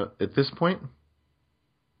 At this point?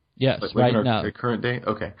 Yes, like right in now. The current day?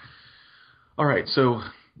 Okay. All right, so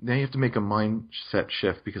now you have to make a mindset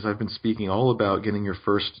shift, because I've been speaking all about getting your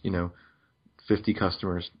first, 50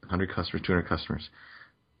 customers, 100 customers, 200 customers.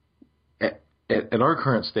 At our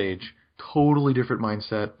current stage, totally different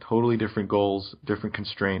mindset, totally different goals, different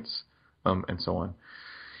constraints, and so on.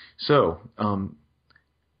 So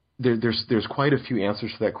there's quite a few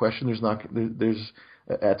answers to that question. There's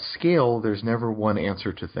at scale, there's never one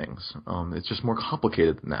answer to things. It's just more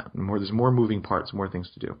complicated than that. There's more moving parts, more things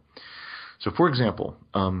to do. So, for example,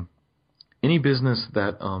 any business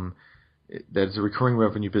that is a recurring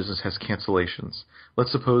revenue business has cancellations.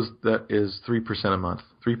 Let's suppose that is 3% a month.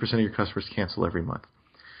 3% of your customers cancel every month.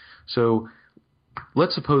 So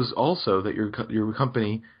let's suppose also that your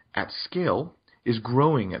company at scale is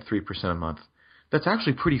growing at 3% a month. That's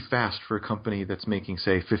actually pretty fast for a company that's making,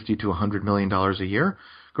 say, $50 to $100 million a year.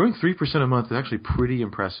 Growing 3% a month is actually pretty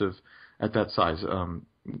impressive at that size.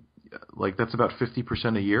 That's about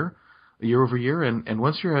 50% a year over year. And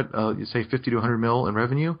once you're at, say, 50 to 100 mil in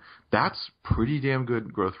revenue, that's pretty damn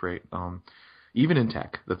good growth rate. Even in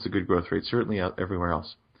tech, that's a good growth rate, certainly everywhere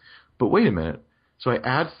else. But wait a minute. So I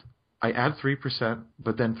add 3%,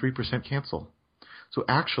 but then 3% cancel. So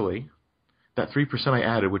actually, that 3% I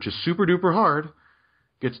added, which is super duper hard,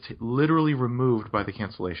 gets literally removed by the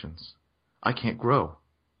cancellations. I can't grow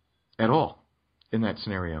at all in that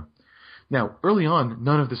scenario. Now, early on,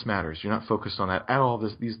 none of this matters. You're not focused on that at all.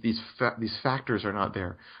 These factors are not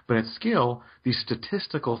there. But at scale, these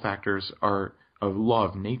statistical factors are a law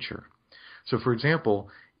of nature. So, for example,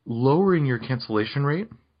 lowering your cancellation rate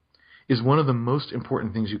is one of the most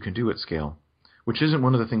important things you can do at scale, which isn't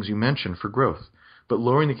one of the things you mentioned for growth. But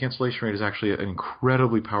lowering the cancellation rate is actually an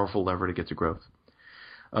incredibly powerful lever to get to growth.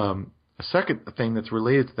 A second thing that's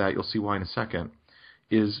related to that, you'll see why in a second,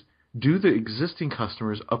 is do the existing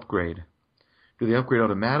customers upgrade? Do they upgrade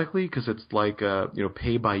automatically because it's like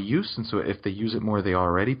pay by use, and so if they use it more, they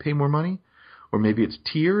already pay more money? Or maybe it's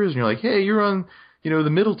tiers, and you're like, hey, you're on the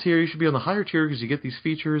middle tier, you should be on the higher tier because you get these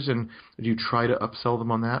features, and do you try to upsell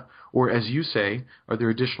them on that? Or as you say, are there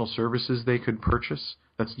additional services they could purchase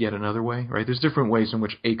That's yet another way, right? There's different ways in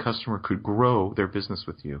which a customer could grow their business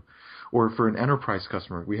with you. Or for an enterprise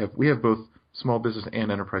customer, we have both small business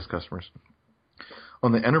and enterprise customers.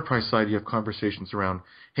 On the enterprise side, you have conversations around,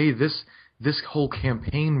 hey, this whole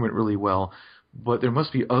campaign went really well, but there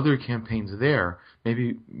must be other campaigns there.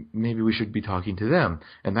 Maybe we should be talking to them.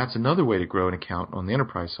 And that's another way to grow an account on the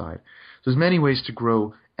enterprise side. So there's many ways to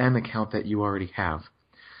grow an account that you already have.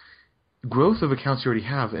 Growth of accounts you already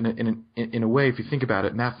have, in a way, if you think about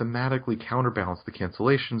it, mathematically counterbalance the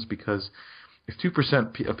cancellations, because if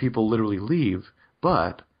 2% of people literally leave,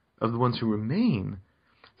 but of the ones who remain,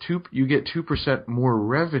 you get 2% more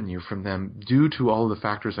revenue from them due to all of the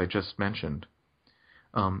factors I just mentioned.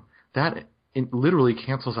 That literally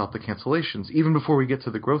cancels out the cancellations, even before we get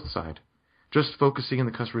to the growth side. Just focusing on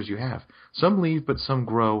the customers you have. Some leave, but some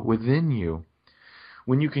grow within you.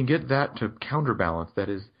 When you can get that to counterbalance, that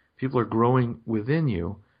is, people are growing within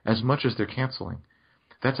you as much as they're canceling.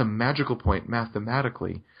 That's a magical point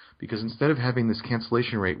mathematically, because instead of having this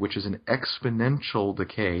cancellation rate, which is an exponential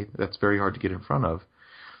decay, that's very hard to get in front of,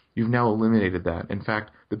 you've now eliminated that. In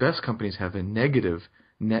fact, the best companies have a negative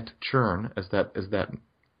net churn, as that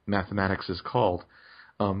mathematics is called.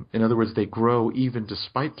 In other words, they grow even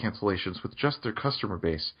despite cancellations with just their customer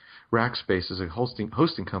base. Rackspace is a hosting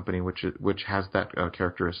company which has that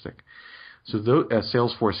characteristic. So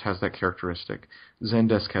Salesforce has that characteristic.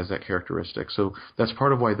 Zendesk has that characteristic. So that's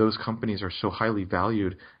part of why those companies are so highly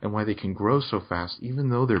valued and why they can grow so fast, even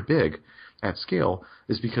though they're big at scale,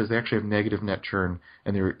 is because they actually have negative net churn,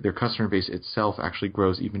 and their customer base itself actually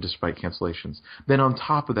grows even despite cancellations. Then on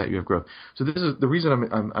top of that, you have growth. So this is the reason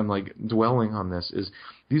I'm like dwelling on this, is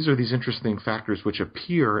these are these interesting factors which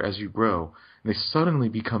appear as you grow. And they suddenly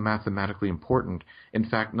become mathematically important. In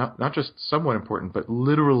fact, not just somewhat important, but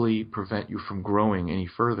literally prevent you from growing any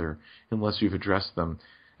further unless you've addressed them.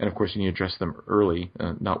 And of course, you need to address them early,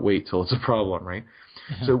 not wait till it's a problem, right?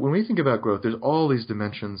 Yeah. So when we think about growth, there's all these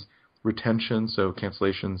dimensions. Retention, so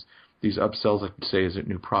cancellations, these upsells, I could say, is it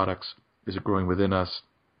new products? Is it growing within us?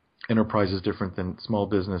 Enterprise is different than small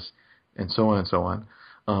business, and so on and so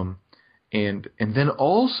on. And then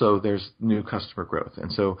also there's new customer growth.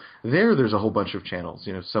 And so there's a whole bunch of channels.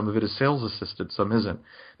 You know, some of it is sales assisted, some isn't.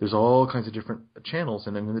 There's all kinds of different channels.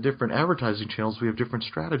 And then in the different advertising channels, we have different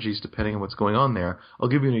strategies depending on what's going on there. I'll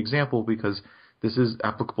give you an example because this is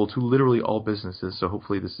applicable to literally all businesses. So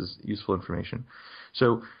hopefully this is useful information.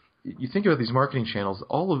 So you think about these marketing channels,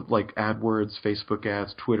 all of like AdWords, Facebook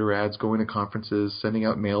ads, Twitter ads, going to conferences, sending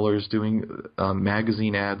out mailers, doing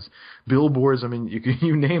magazine ads, billboards. I mean,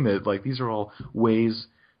 you name it. Like these are all ways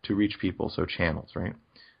to reach people. So channels, right?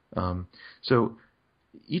 So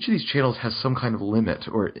each of these channels has some kind of limit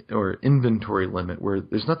or inventory limit where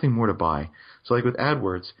there's nothing more to buy. So like with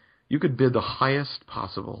AdWords, you could bid the highest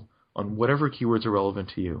possible on whatever keywords are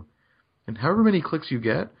relevant to you, and however many clicks you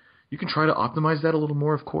get, you can try to optimize that a little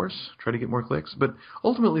more, of course, try to get more clicks, but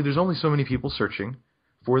ultimately there's only so many people searching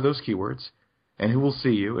for those keywords and who will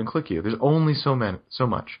see you and click you. There's only so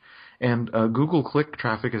much. And Google click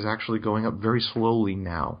traffic is actually going up very slowly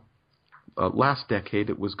now. Last decade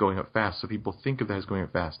it was going up fast, so people think of that as going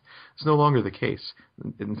up fast. It's no longer the case.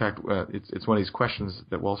 In fact, it's one of these questions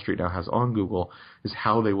that Wall Street now has on Google, is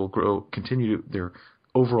how they will continue their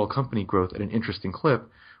overall company growth at an interesting clip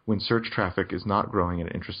when search traffic is not growing at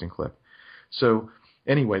an interesting clip. So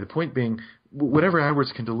anyway, the point being, whatever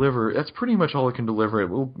AdWords can deliver, that's pretty much all it can deliver. It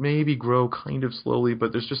will maybe grow kind of slowly,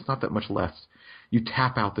 but there's just not that much left. You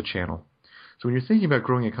tap out the channel. So when you're thinking about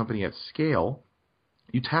growing a company at scale,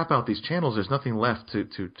 you tap out these channels, there's nothing left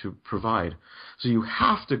to provide. So you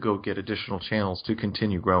have to go get additional channels to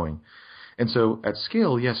continue growing. And so at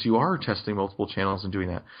scale, yes, you are testing multiple channels and doing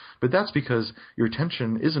that. But that's because your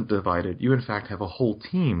attention isn't divided. You, in fact, have a whole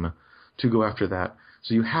team to go after that.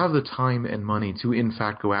 So you have the time and money to, in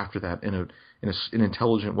fact, go after that in an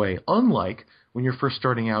intelligent way, unlike when you're first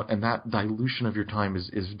starting out and that dilution of your time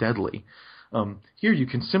is deadly. Here you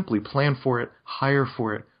can simply plan for it, hire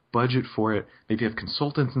for it, budget for it, maybe have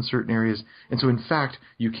consultants in certain areas. And so, in fact,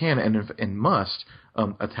 you can and must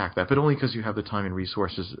attack that, but only because you have the time and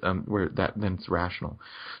resources where that then it's rational.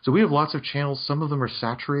 So we have lots of channels. Some of them are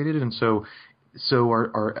saturated, and so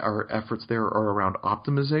our efforts there are around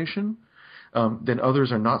optimization. Then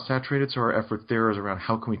others are not saturated, so our effort there is around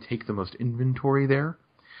how can we take the most inventory there.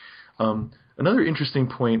 Another interesting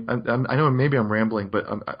point, I know maybe I'm rambling, but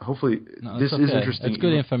hopefully this is interesting. It's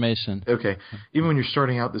good information. Okay. Even when you're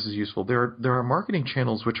starting out, this is useful. There are marketing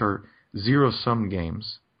channels which are zero-sum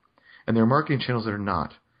games, and there are marketing channels that are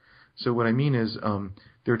not. So what I mean is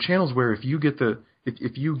there are channels where if you get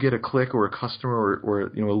a click or a customer or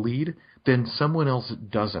a lead, then someone else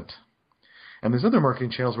doesn't. And there's other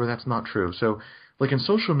marketing channels where that's not true. So like in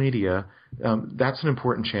social media, that's an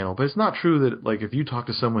important channel, but it's not true that like if you talk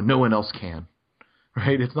to someone, no one else can,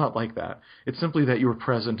 right? It's not like that. It's simply that you're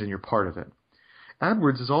present and you're part of it.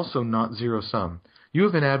 AdWords is also not zero sum. You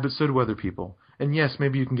have an ad, but so do other people. And yes,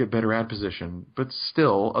 maybe you can get better ad position, but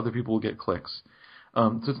still other people will get clicks.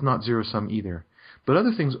 So it's not zero sum either. But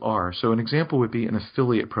other things are. So an example would be an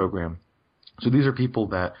affiliate program. So these are people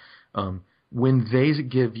that when they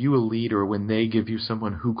give you a lead or when they give you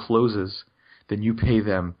someone who closes, then you pay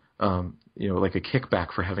them like a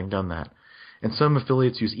kickback for having done that. And some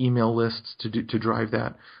affiliates use email lists to drive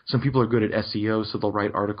that. Some people are good at SEO, so they'll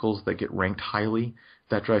write articles that get ranked highly.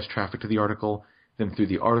 That drives traffic to the article. Then through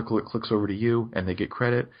the article, it clicks over to you, and they get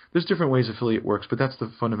credit. There's different ways affiliate works, but that's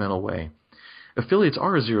the fundamental way. Affiliates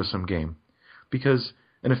are a zero-sum game because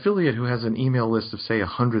an affiliate who has an email list of, say,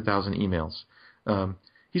 100,000 emails,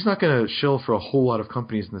 he's not going to shill for a whole lot of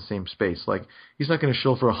companies in the same space. Like, he's not going to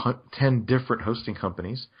shill for 10 different hosting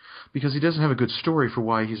companies because he doesn't have a good story for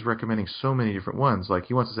why he's recommending so many different ones. Like,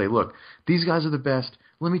 he wants to say, look, these guys are the best.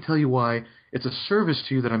 Let me tell you why. It's a service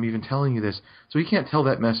to you that I'm even telling you this. So he can't tell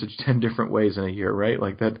that message 10 different ways in a year, right?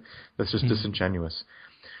 Like, that's just disingenuous.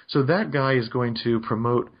 So that guy is going to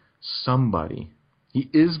promote somebody. He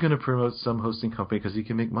is going to promote some hosting company because he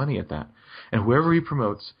can make money at that. And whoever he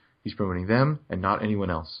promotes, he's promoting them and not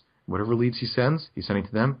anyone else. Whatever leads he sends, he's sending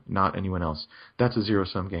to them, not anyone else. That's a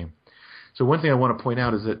zero-sum game. So one thing I want to point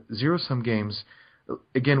out is that zero-sum games,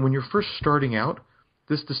 again, when you're first starting out,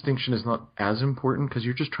 this distinction is not as important because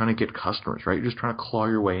you're just trying to get customers, right? You're just trying to claw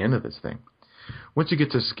your way into this thing. Once you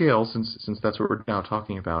get to scale, since that's what we're now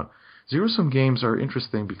talking about, zero-sum games are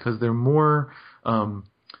interesting because they're more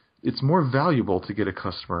it's more valuable to get a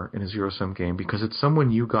customer in a zero-sum game because it's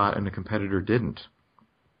someone you got and a competitor didn't.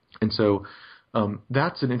 And so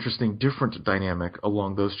that's an interesting, different dynamic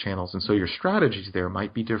along those channels. And so your strategies there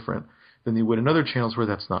might be different than they would in other channels where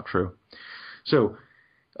that's not true. So,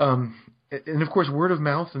 and of course, word of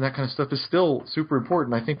mouth and that kind of stuff is still super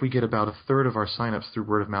important. I think we get about a third of our signups through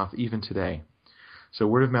word of mouth even today. So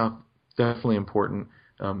word of mouth, definitely important.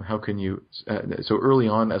 How can you, so early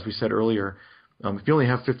on, as we said earlier, if you only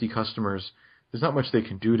have 50 customers, there's not much they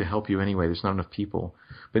can do to help you anyway. There's not enough people.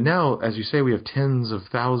 But now, as you say, we have tens of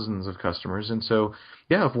thousands of customers. And so,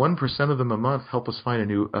 yeah, if 1% of them a month help us find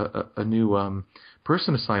a new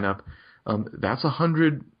person to sign up, that's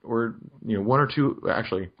 100 or, one or two,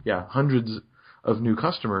 actually, yeah, hundreds of new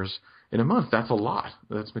customers in a month. That's a lot.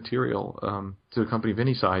 That's material to a company of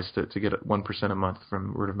any size to get 1% a month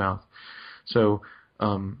from word of mouth. So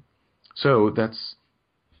that's...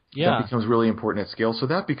 Yeah. That becomes really important at scale, so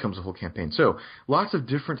that becomes a whole campaign. So lots of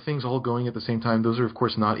different things all going at the same time. Those are, of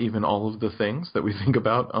course, not even all of the things that we think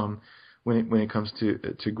about when it comes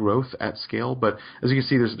to growth at scale. But as you can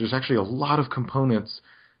see, there's actually a lot of components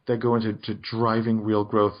that go into driving real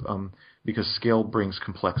growth because scale brings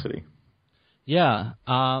complexity. Yeah.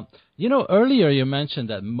 Earlier you mentioned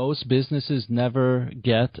that most businesses never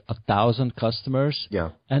get 1,000 customers. Yeah.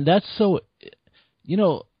 And that's so,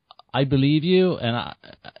 I believe you and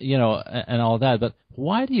and all that, but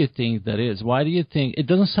why do you think that is? Why do you think it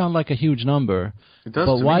doesn't sound like a huge number? It does.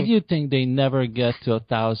 But why do you think they never get to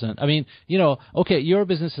 1,000? I mean, okay, your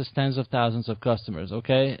business has tens of thousands of customers,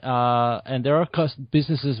 okay, and there are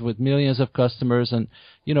businesses with millions of customers, and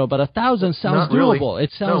but 1,000 sounds doable. Really.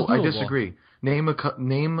 It sounds doable. No, I disagree. Name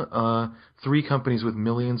 3 companies with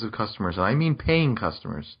millions of customers, and I mean paying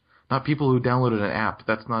customers, not people who downloaded an app.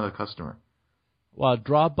 That's not a customer. Well,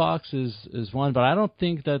 Dropbox is one, but I don't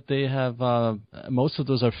think that they have. Most of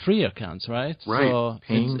those are free accounts, right? Right, so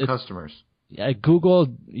paying customers. Yeah, Google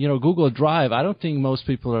Drive. I don't think most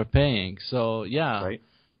people are paying. So yeah, right.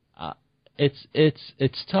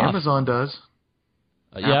 It's tough. Amazon does.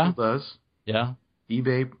 Yeah. Apple does. Yeah.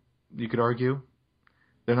 eBay, you could argue.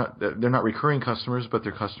 They're not recurring customers, but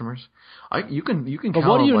they're customers. You can. But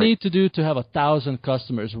what do you need to do to have 1,000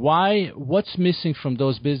 customers? What's missing from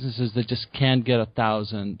those businesses that just can't get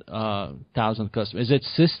 1,000 customers? Is it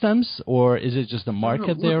systems or is it just the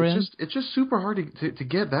market they're in? It's just super hard to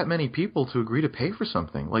get that many people to agree to pay for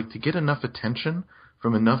something. Like to get enough attention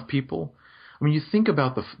from enough people. I mean, you think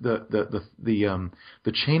about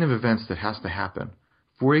the chain of events that has to happen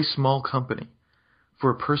for a small company,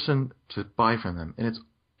 for a person to buy from them, and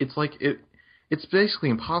it's basically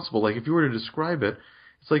impossible. Like if you were to describe it,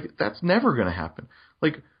 it's like that's never going to happen.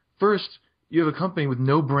 Like first, you have a company with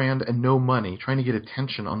no brand and no money trying to get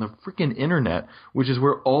attention on the freaking internet, which is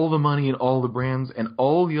where all the money and all the brands and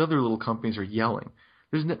all the other little companies are yelling.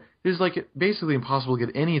 There's like basically impossible to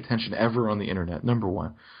get any attention ever on the internet. Number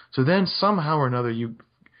one. So then somehow or another you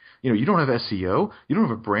You don't have SEO, you don't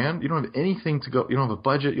have a brand, you don't have anything to go, you don't have a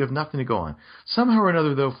budget, you have nothing to go on. Somehow or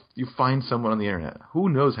another, though, you find someone on the internet. Who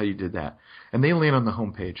knows how you did that? And they land on the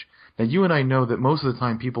homepage. Now, you and I know that most of the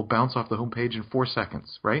time people bounce off the homepage in 4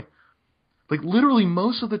 seconds, right? Like literally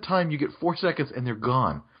most of the time you get 4 seconds and they're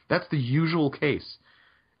gone. That's the usual case.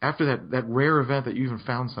 After that rare event that you even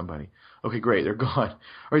found somebody. Okay, great, they're gone. All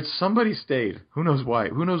right, somebody stayed. Who knows why?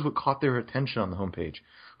 Who knows what caught their attention on the homepage?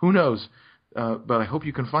 Who knows? But I hope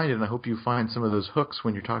you can find it, and I hope you find some of those hooks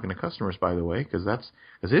when you're talking to customers, by the way, because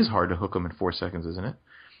it is hard to hook them in 4 seconds, isn't it?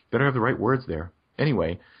 Better have the right words there.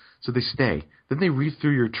 Anyway, so they stay. Then they read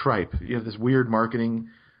through your tripe. You have this weird marketing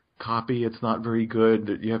copy. It's not very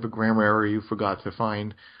good. You have a grammar error you forgot to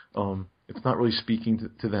find. It's not really speaking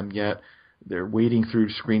to them yet. They're wading through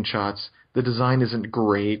screenshots. The design isn't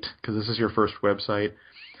great because this is your first website.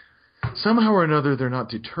 Somehow or another, they're not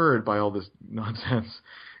deterred by all this nonsense,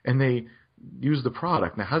 and they use the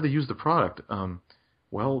product. Now, how do they use the product?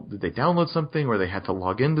 Well, did they download something, or they had to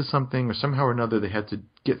log into something, or somehow or another they had to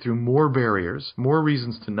get through more barriers, more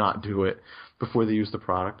reasons to not do it before they use the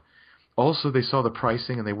product. Also, they saw the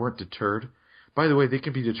pricing and they weren't deterred. By the way, they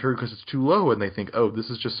can be deterred because it's too low, and they think, oh, this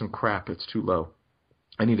is just some crap, it's too low.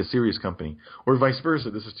 I need a serious company. Or vice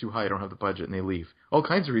versa, this is too high, I don't have the budget, and they leave. All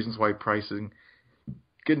kinds of reasons why pricing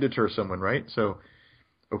can deter someone, right? So,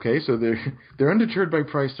 okay, so they're undeterred by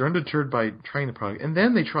price, they're undeterred by trying the product, and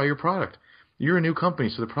then they try your product. You're a new company,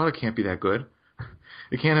 so the product can't be that good.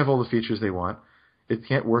 It can't have all the features they want. It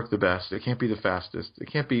can't work the best. It can't be the fastest.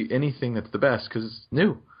 It can't be anything that's the best because it's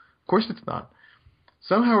new. Of course it's not.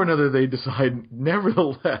 Somehow or another they decide,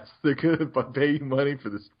 nevertheless, they're going to pay you money for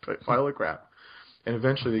this pile of crap. And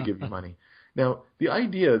eventually they give you money. Now, the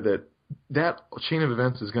idea that chain of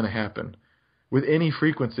events is going to happen with any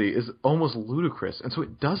frequency is almost ludicrous. And so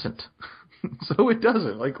it doesn't.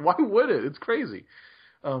 Like, why would it? It's crazy.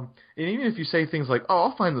 And even if you say things like, oh,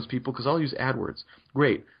 I'll find those people because I'll use AdWords.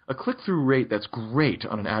 Great. A click-through rate that's great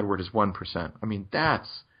on an AdWord is 1%. I mean,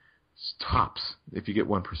 that's tops if you get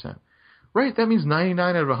 1%. Right? That means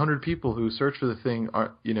 99 out of 100 people who search for the thing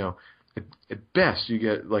are, at best you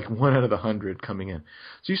get like 1 out of 100 coming in.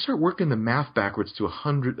 So you start working the math backwards to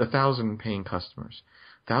 1,000 paying customers.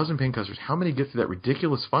 1,000 paying customers. How many get through that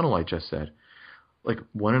ridiculous funnel I just said? Like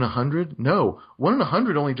 1 in 100? No. 1 in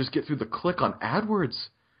 100 only just get through the click on AdWords.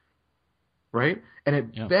 Right? And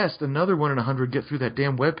at best, another 1 in 100 get through that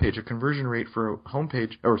damn web page. A conversion rate for a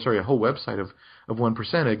homepage, a whole website of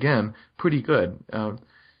 1%. Again, pretty good.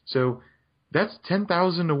 So that's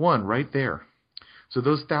 10,000 to 1 right there. So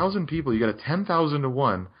those 1,000 people, you got a 10,000 to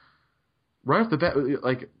 1 right off the bat.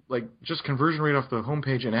 Like just conversion rate off the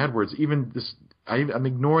homepage and AdWords. Even this, I'm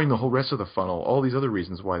ignoring the whole rest of the funnel. All these other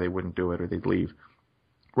reasons why they wouldn't do it or they'd leave.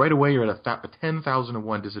 Right away, you're at a 10,000 to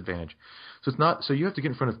 1 disadvantage. So it's not. So you have to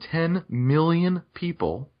get in front of 10 million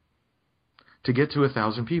people to get to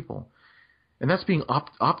 1,000 people, and that's being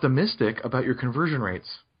optimistic about your conversion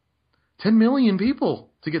rates. 10 million people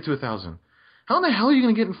to get to 1,000. How in the hell are you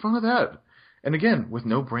going to get in front of that? And again, with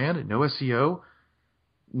no brand, no SEO,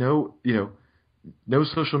 no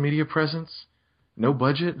social media presence, no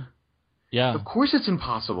budget. Yeah. Of course it's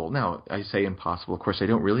impossible. Now, I say impossible. Of course, I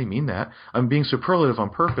don't really mean that. I'm being superlative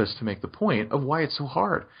on purpose to make the point of why it's so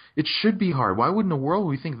hard. It should be hard. Why would in a world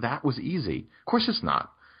we think that was easy? Of course it's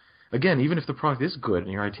not. Again, even if the product is good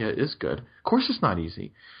and your idea is good, of course it's not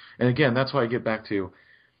easy. And again, that's why I get back to,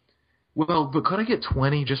 well, but could I get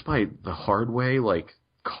 20 just by the hard way, like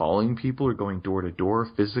calling people or going door to door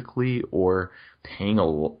physically or paying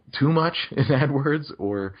too much in AdWords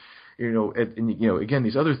or, again,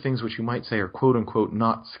 these other things which you might say are quote unquote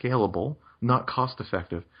not scalable, not cost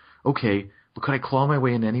effective. Okay, but could I claw my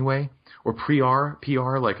way in anyway? Or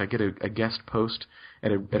PR, like I get a guest post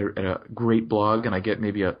at a great blog and I get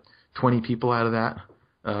maybe 20 people out of that,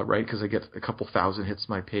 right? Because I get a couple thousand hits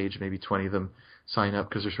my page, maybe 20 of them sign up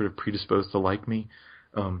because they're sort of predisposed to like me.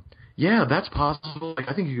 Yeah, that's possible. Like,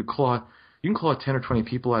 I think you can claw 10 or 20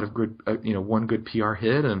 people out of good, one good PR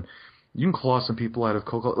hit, and you can claw some people out of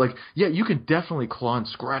cold call. Like, yeah, you can definitely claw and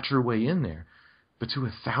scratch your way in there. But to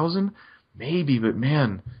 1,000, maybe. But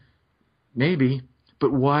man, maybe.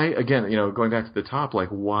 But why? Again, going back to the top, like,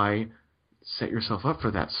 why set yourself up for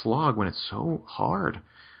that slog when it's so hard?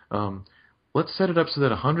 Let's set it up so that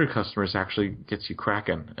 100 customers actually gets you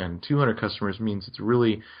cracking, and 200 customers means it's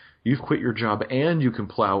really you've quit your job and you can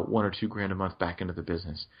plow $1 or $2 grand a month back into the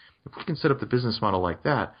business. If we can set up the business model like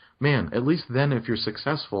that, man, at least then if you're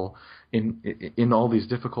successful in all these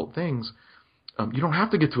difficult things, you don't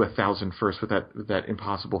have to get to 1,000 first with that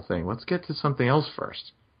impossible thing. Let's get to something else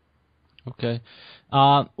first. Okay.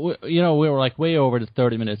 We were like way over the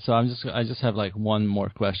 30 minutes, so I just have like one more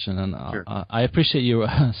question, and Sure. I appreciate you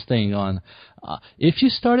staying on. If you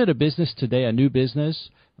started a business today, a new business,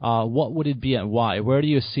 what would it be and why? Where do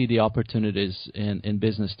you see the opportunities in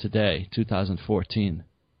business today, 2014?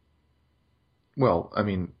 Well, I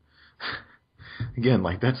mean, again,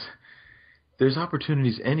 like there's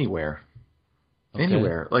opportunities anywhere. Okay.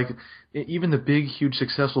 Anywhere. Like, even the big, huge,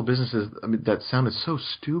 successful businesses, I mean, that sounded so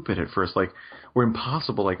stupid at first, like, were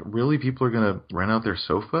impossible. Like, really, people are going to rent out their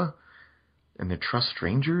sofa and they trust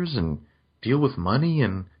strangers and deal with money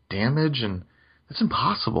and damage, and that's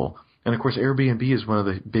impossible. And, of course, Airbnb is one of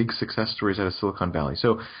the big success stories out of Silicon Valley.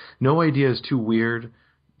 So no idea is too weird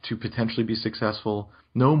to potentially be successful.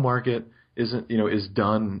 No market is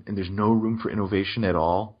done, and there's no room for innovation at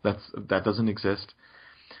all. That doesn't exist.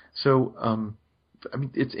 So, I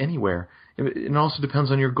mean, it's anywhere. It also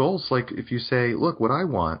depends on your goals. Like, if you say, look, what I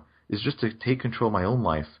want is just to take control of my own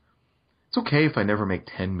life. It's okay if I never make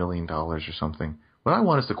 $10 million or something. What I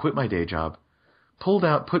want is to quit my day job, put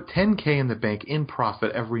 $10K in the bank in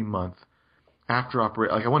profit every month after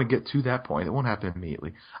operate. Like, I want to get to that point. It won't happen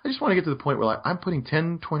immediately. I just want to get to the point where, like, I'm putting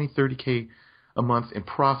 10, 20, 30K a month in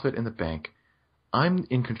profit in the bank. I'm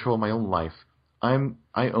in control of my own life. I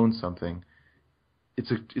own something.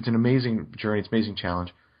 It's an amazing journey. It's an amazing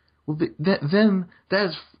challenge. Well, then that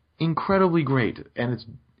is incredibly great, and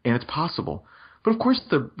it's possible. But of course,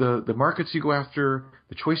 the markets you go after,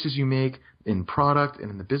 the choices you make in product and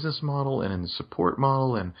in the business model and in the support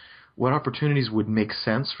model, and what opportunities would make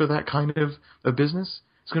sense for that kind of a business,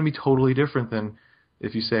 it's going to be totally different than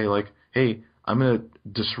if you say, like, hey, I'm going to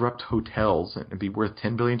disrupt hotels and be worth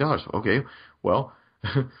 $10 billion. Okay, well.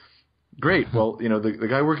 Great. Well, the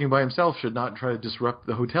guy working by himself should not try to disrupt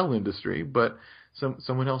the hotel industry, but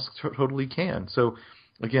someone else totally can. So,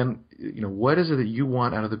 again, what is it that you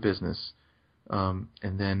want out of the business, and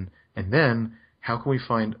then how can we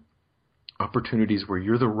find opportunities where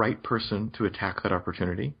you're the right person to attack that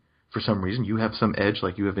opportunity? For some reason, you have some edge,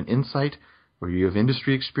 like you have an insight, or you have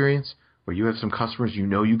industry experience, or you have some customers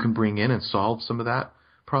you can bring in and solve some of that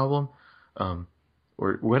problem.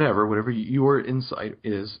 Or whatever your insight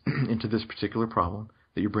is into this particular problem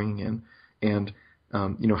that you're bringing in, and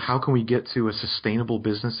how can we get to a sustainable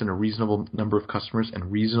business and a reasonable number of customers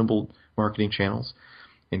and reasonable marketing channels,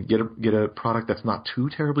 and get a product that's not too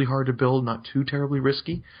terribly hard to build, not too terribly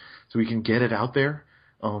risky, so we can get it out there.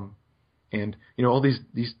 And all these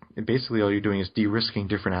basically all you're doing is de-risking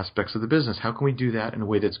different aspects of the business. How can we do that in a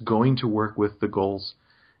way that's going to work with the goals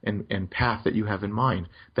and path that you have in mind?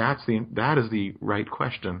 That is the right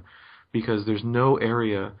question, because there's no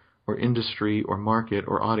area or industry or market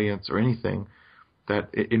or audience or anything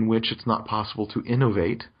that in which it's not possible to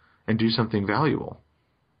innovate and do something valuable.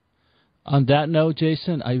 On that note,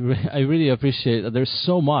 Jason, I really appreciate that. There's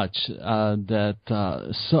so much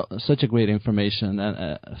such a great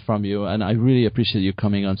information from you, and I really appreciate you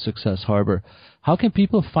coming on Success Harbor. How can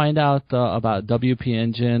people find out about WP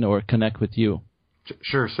Engine or connect with you?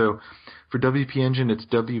 Sure. So for WP Engine, it's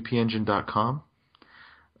WPEngine.com.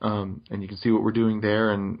 And you can see what we're doing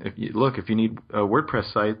there. And if you need a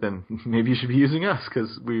WordPress site, then maybe you should be using us,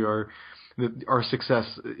 because our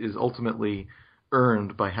success is ultimately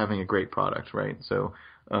earned by having a great product, right? So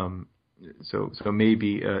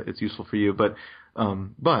maybe it's useful for you. But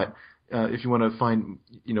if you want to find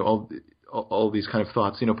all these kind of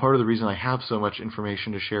thoughts, part of the reason I have so much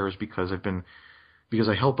information to share is because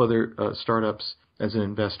I help other startups as an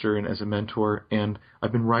investor and as a mentor, and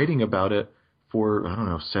I've been writing about it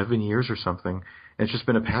for, 7 years or something. And it's just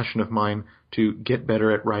been a passion of mine to get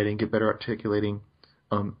better at writing, get better at articulating,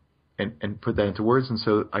 and put that into words. And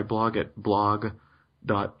so I blog at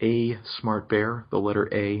blog.asmartbear, the letter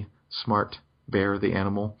A, smart bear, the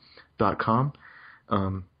animal.com.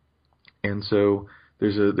 And so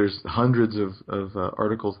there's hundreds of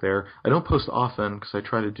articles there. I don't post often because I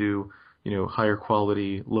try to do higher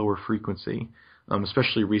quality, lower frequency,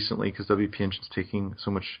 especially recently because WP Engine's taking so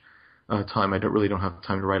much time. I don't have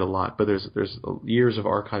time to write a lot, but there's years of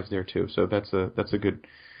archives there too. So that's a good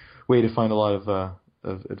way to find a lot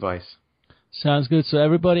of advice. Sounds good. So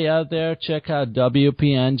everybody out there, check out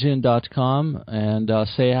WPEngine.com and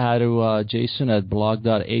say hi to Jason at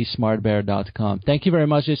blog.asmartbear.com. Thank you very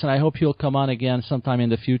much, Jason. I hope you'll come on again sometime in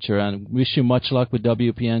the future, and wish you much luck with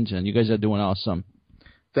WP Engine. You guys are doing awesome.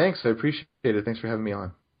 Thanks. I appreciate it. Thanks for having me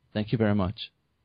on. Thank you very much.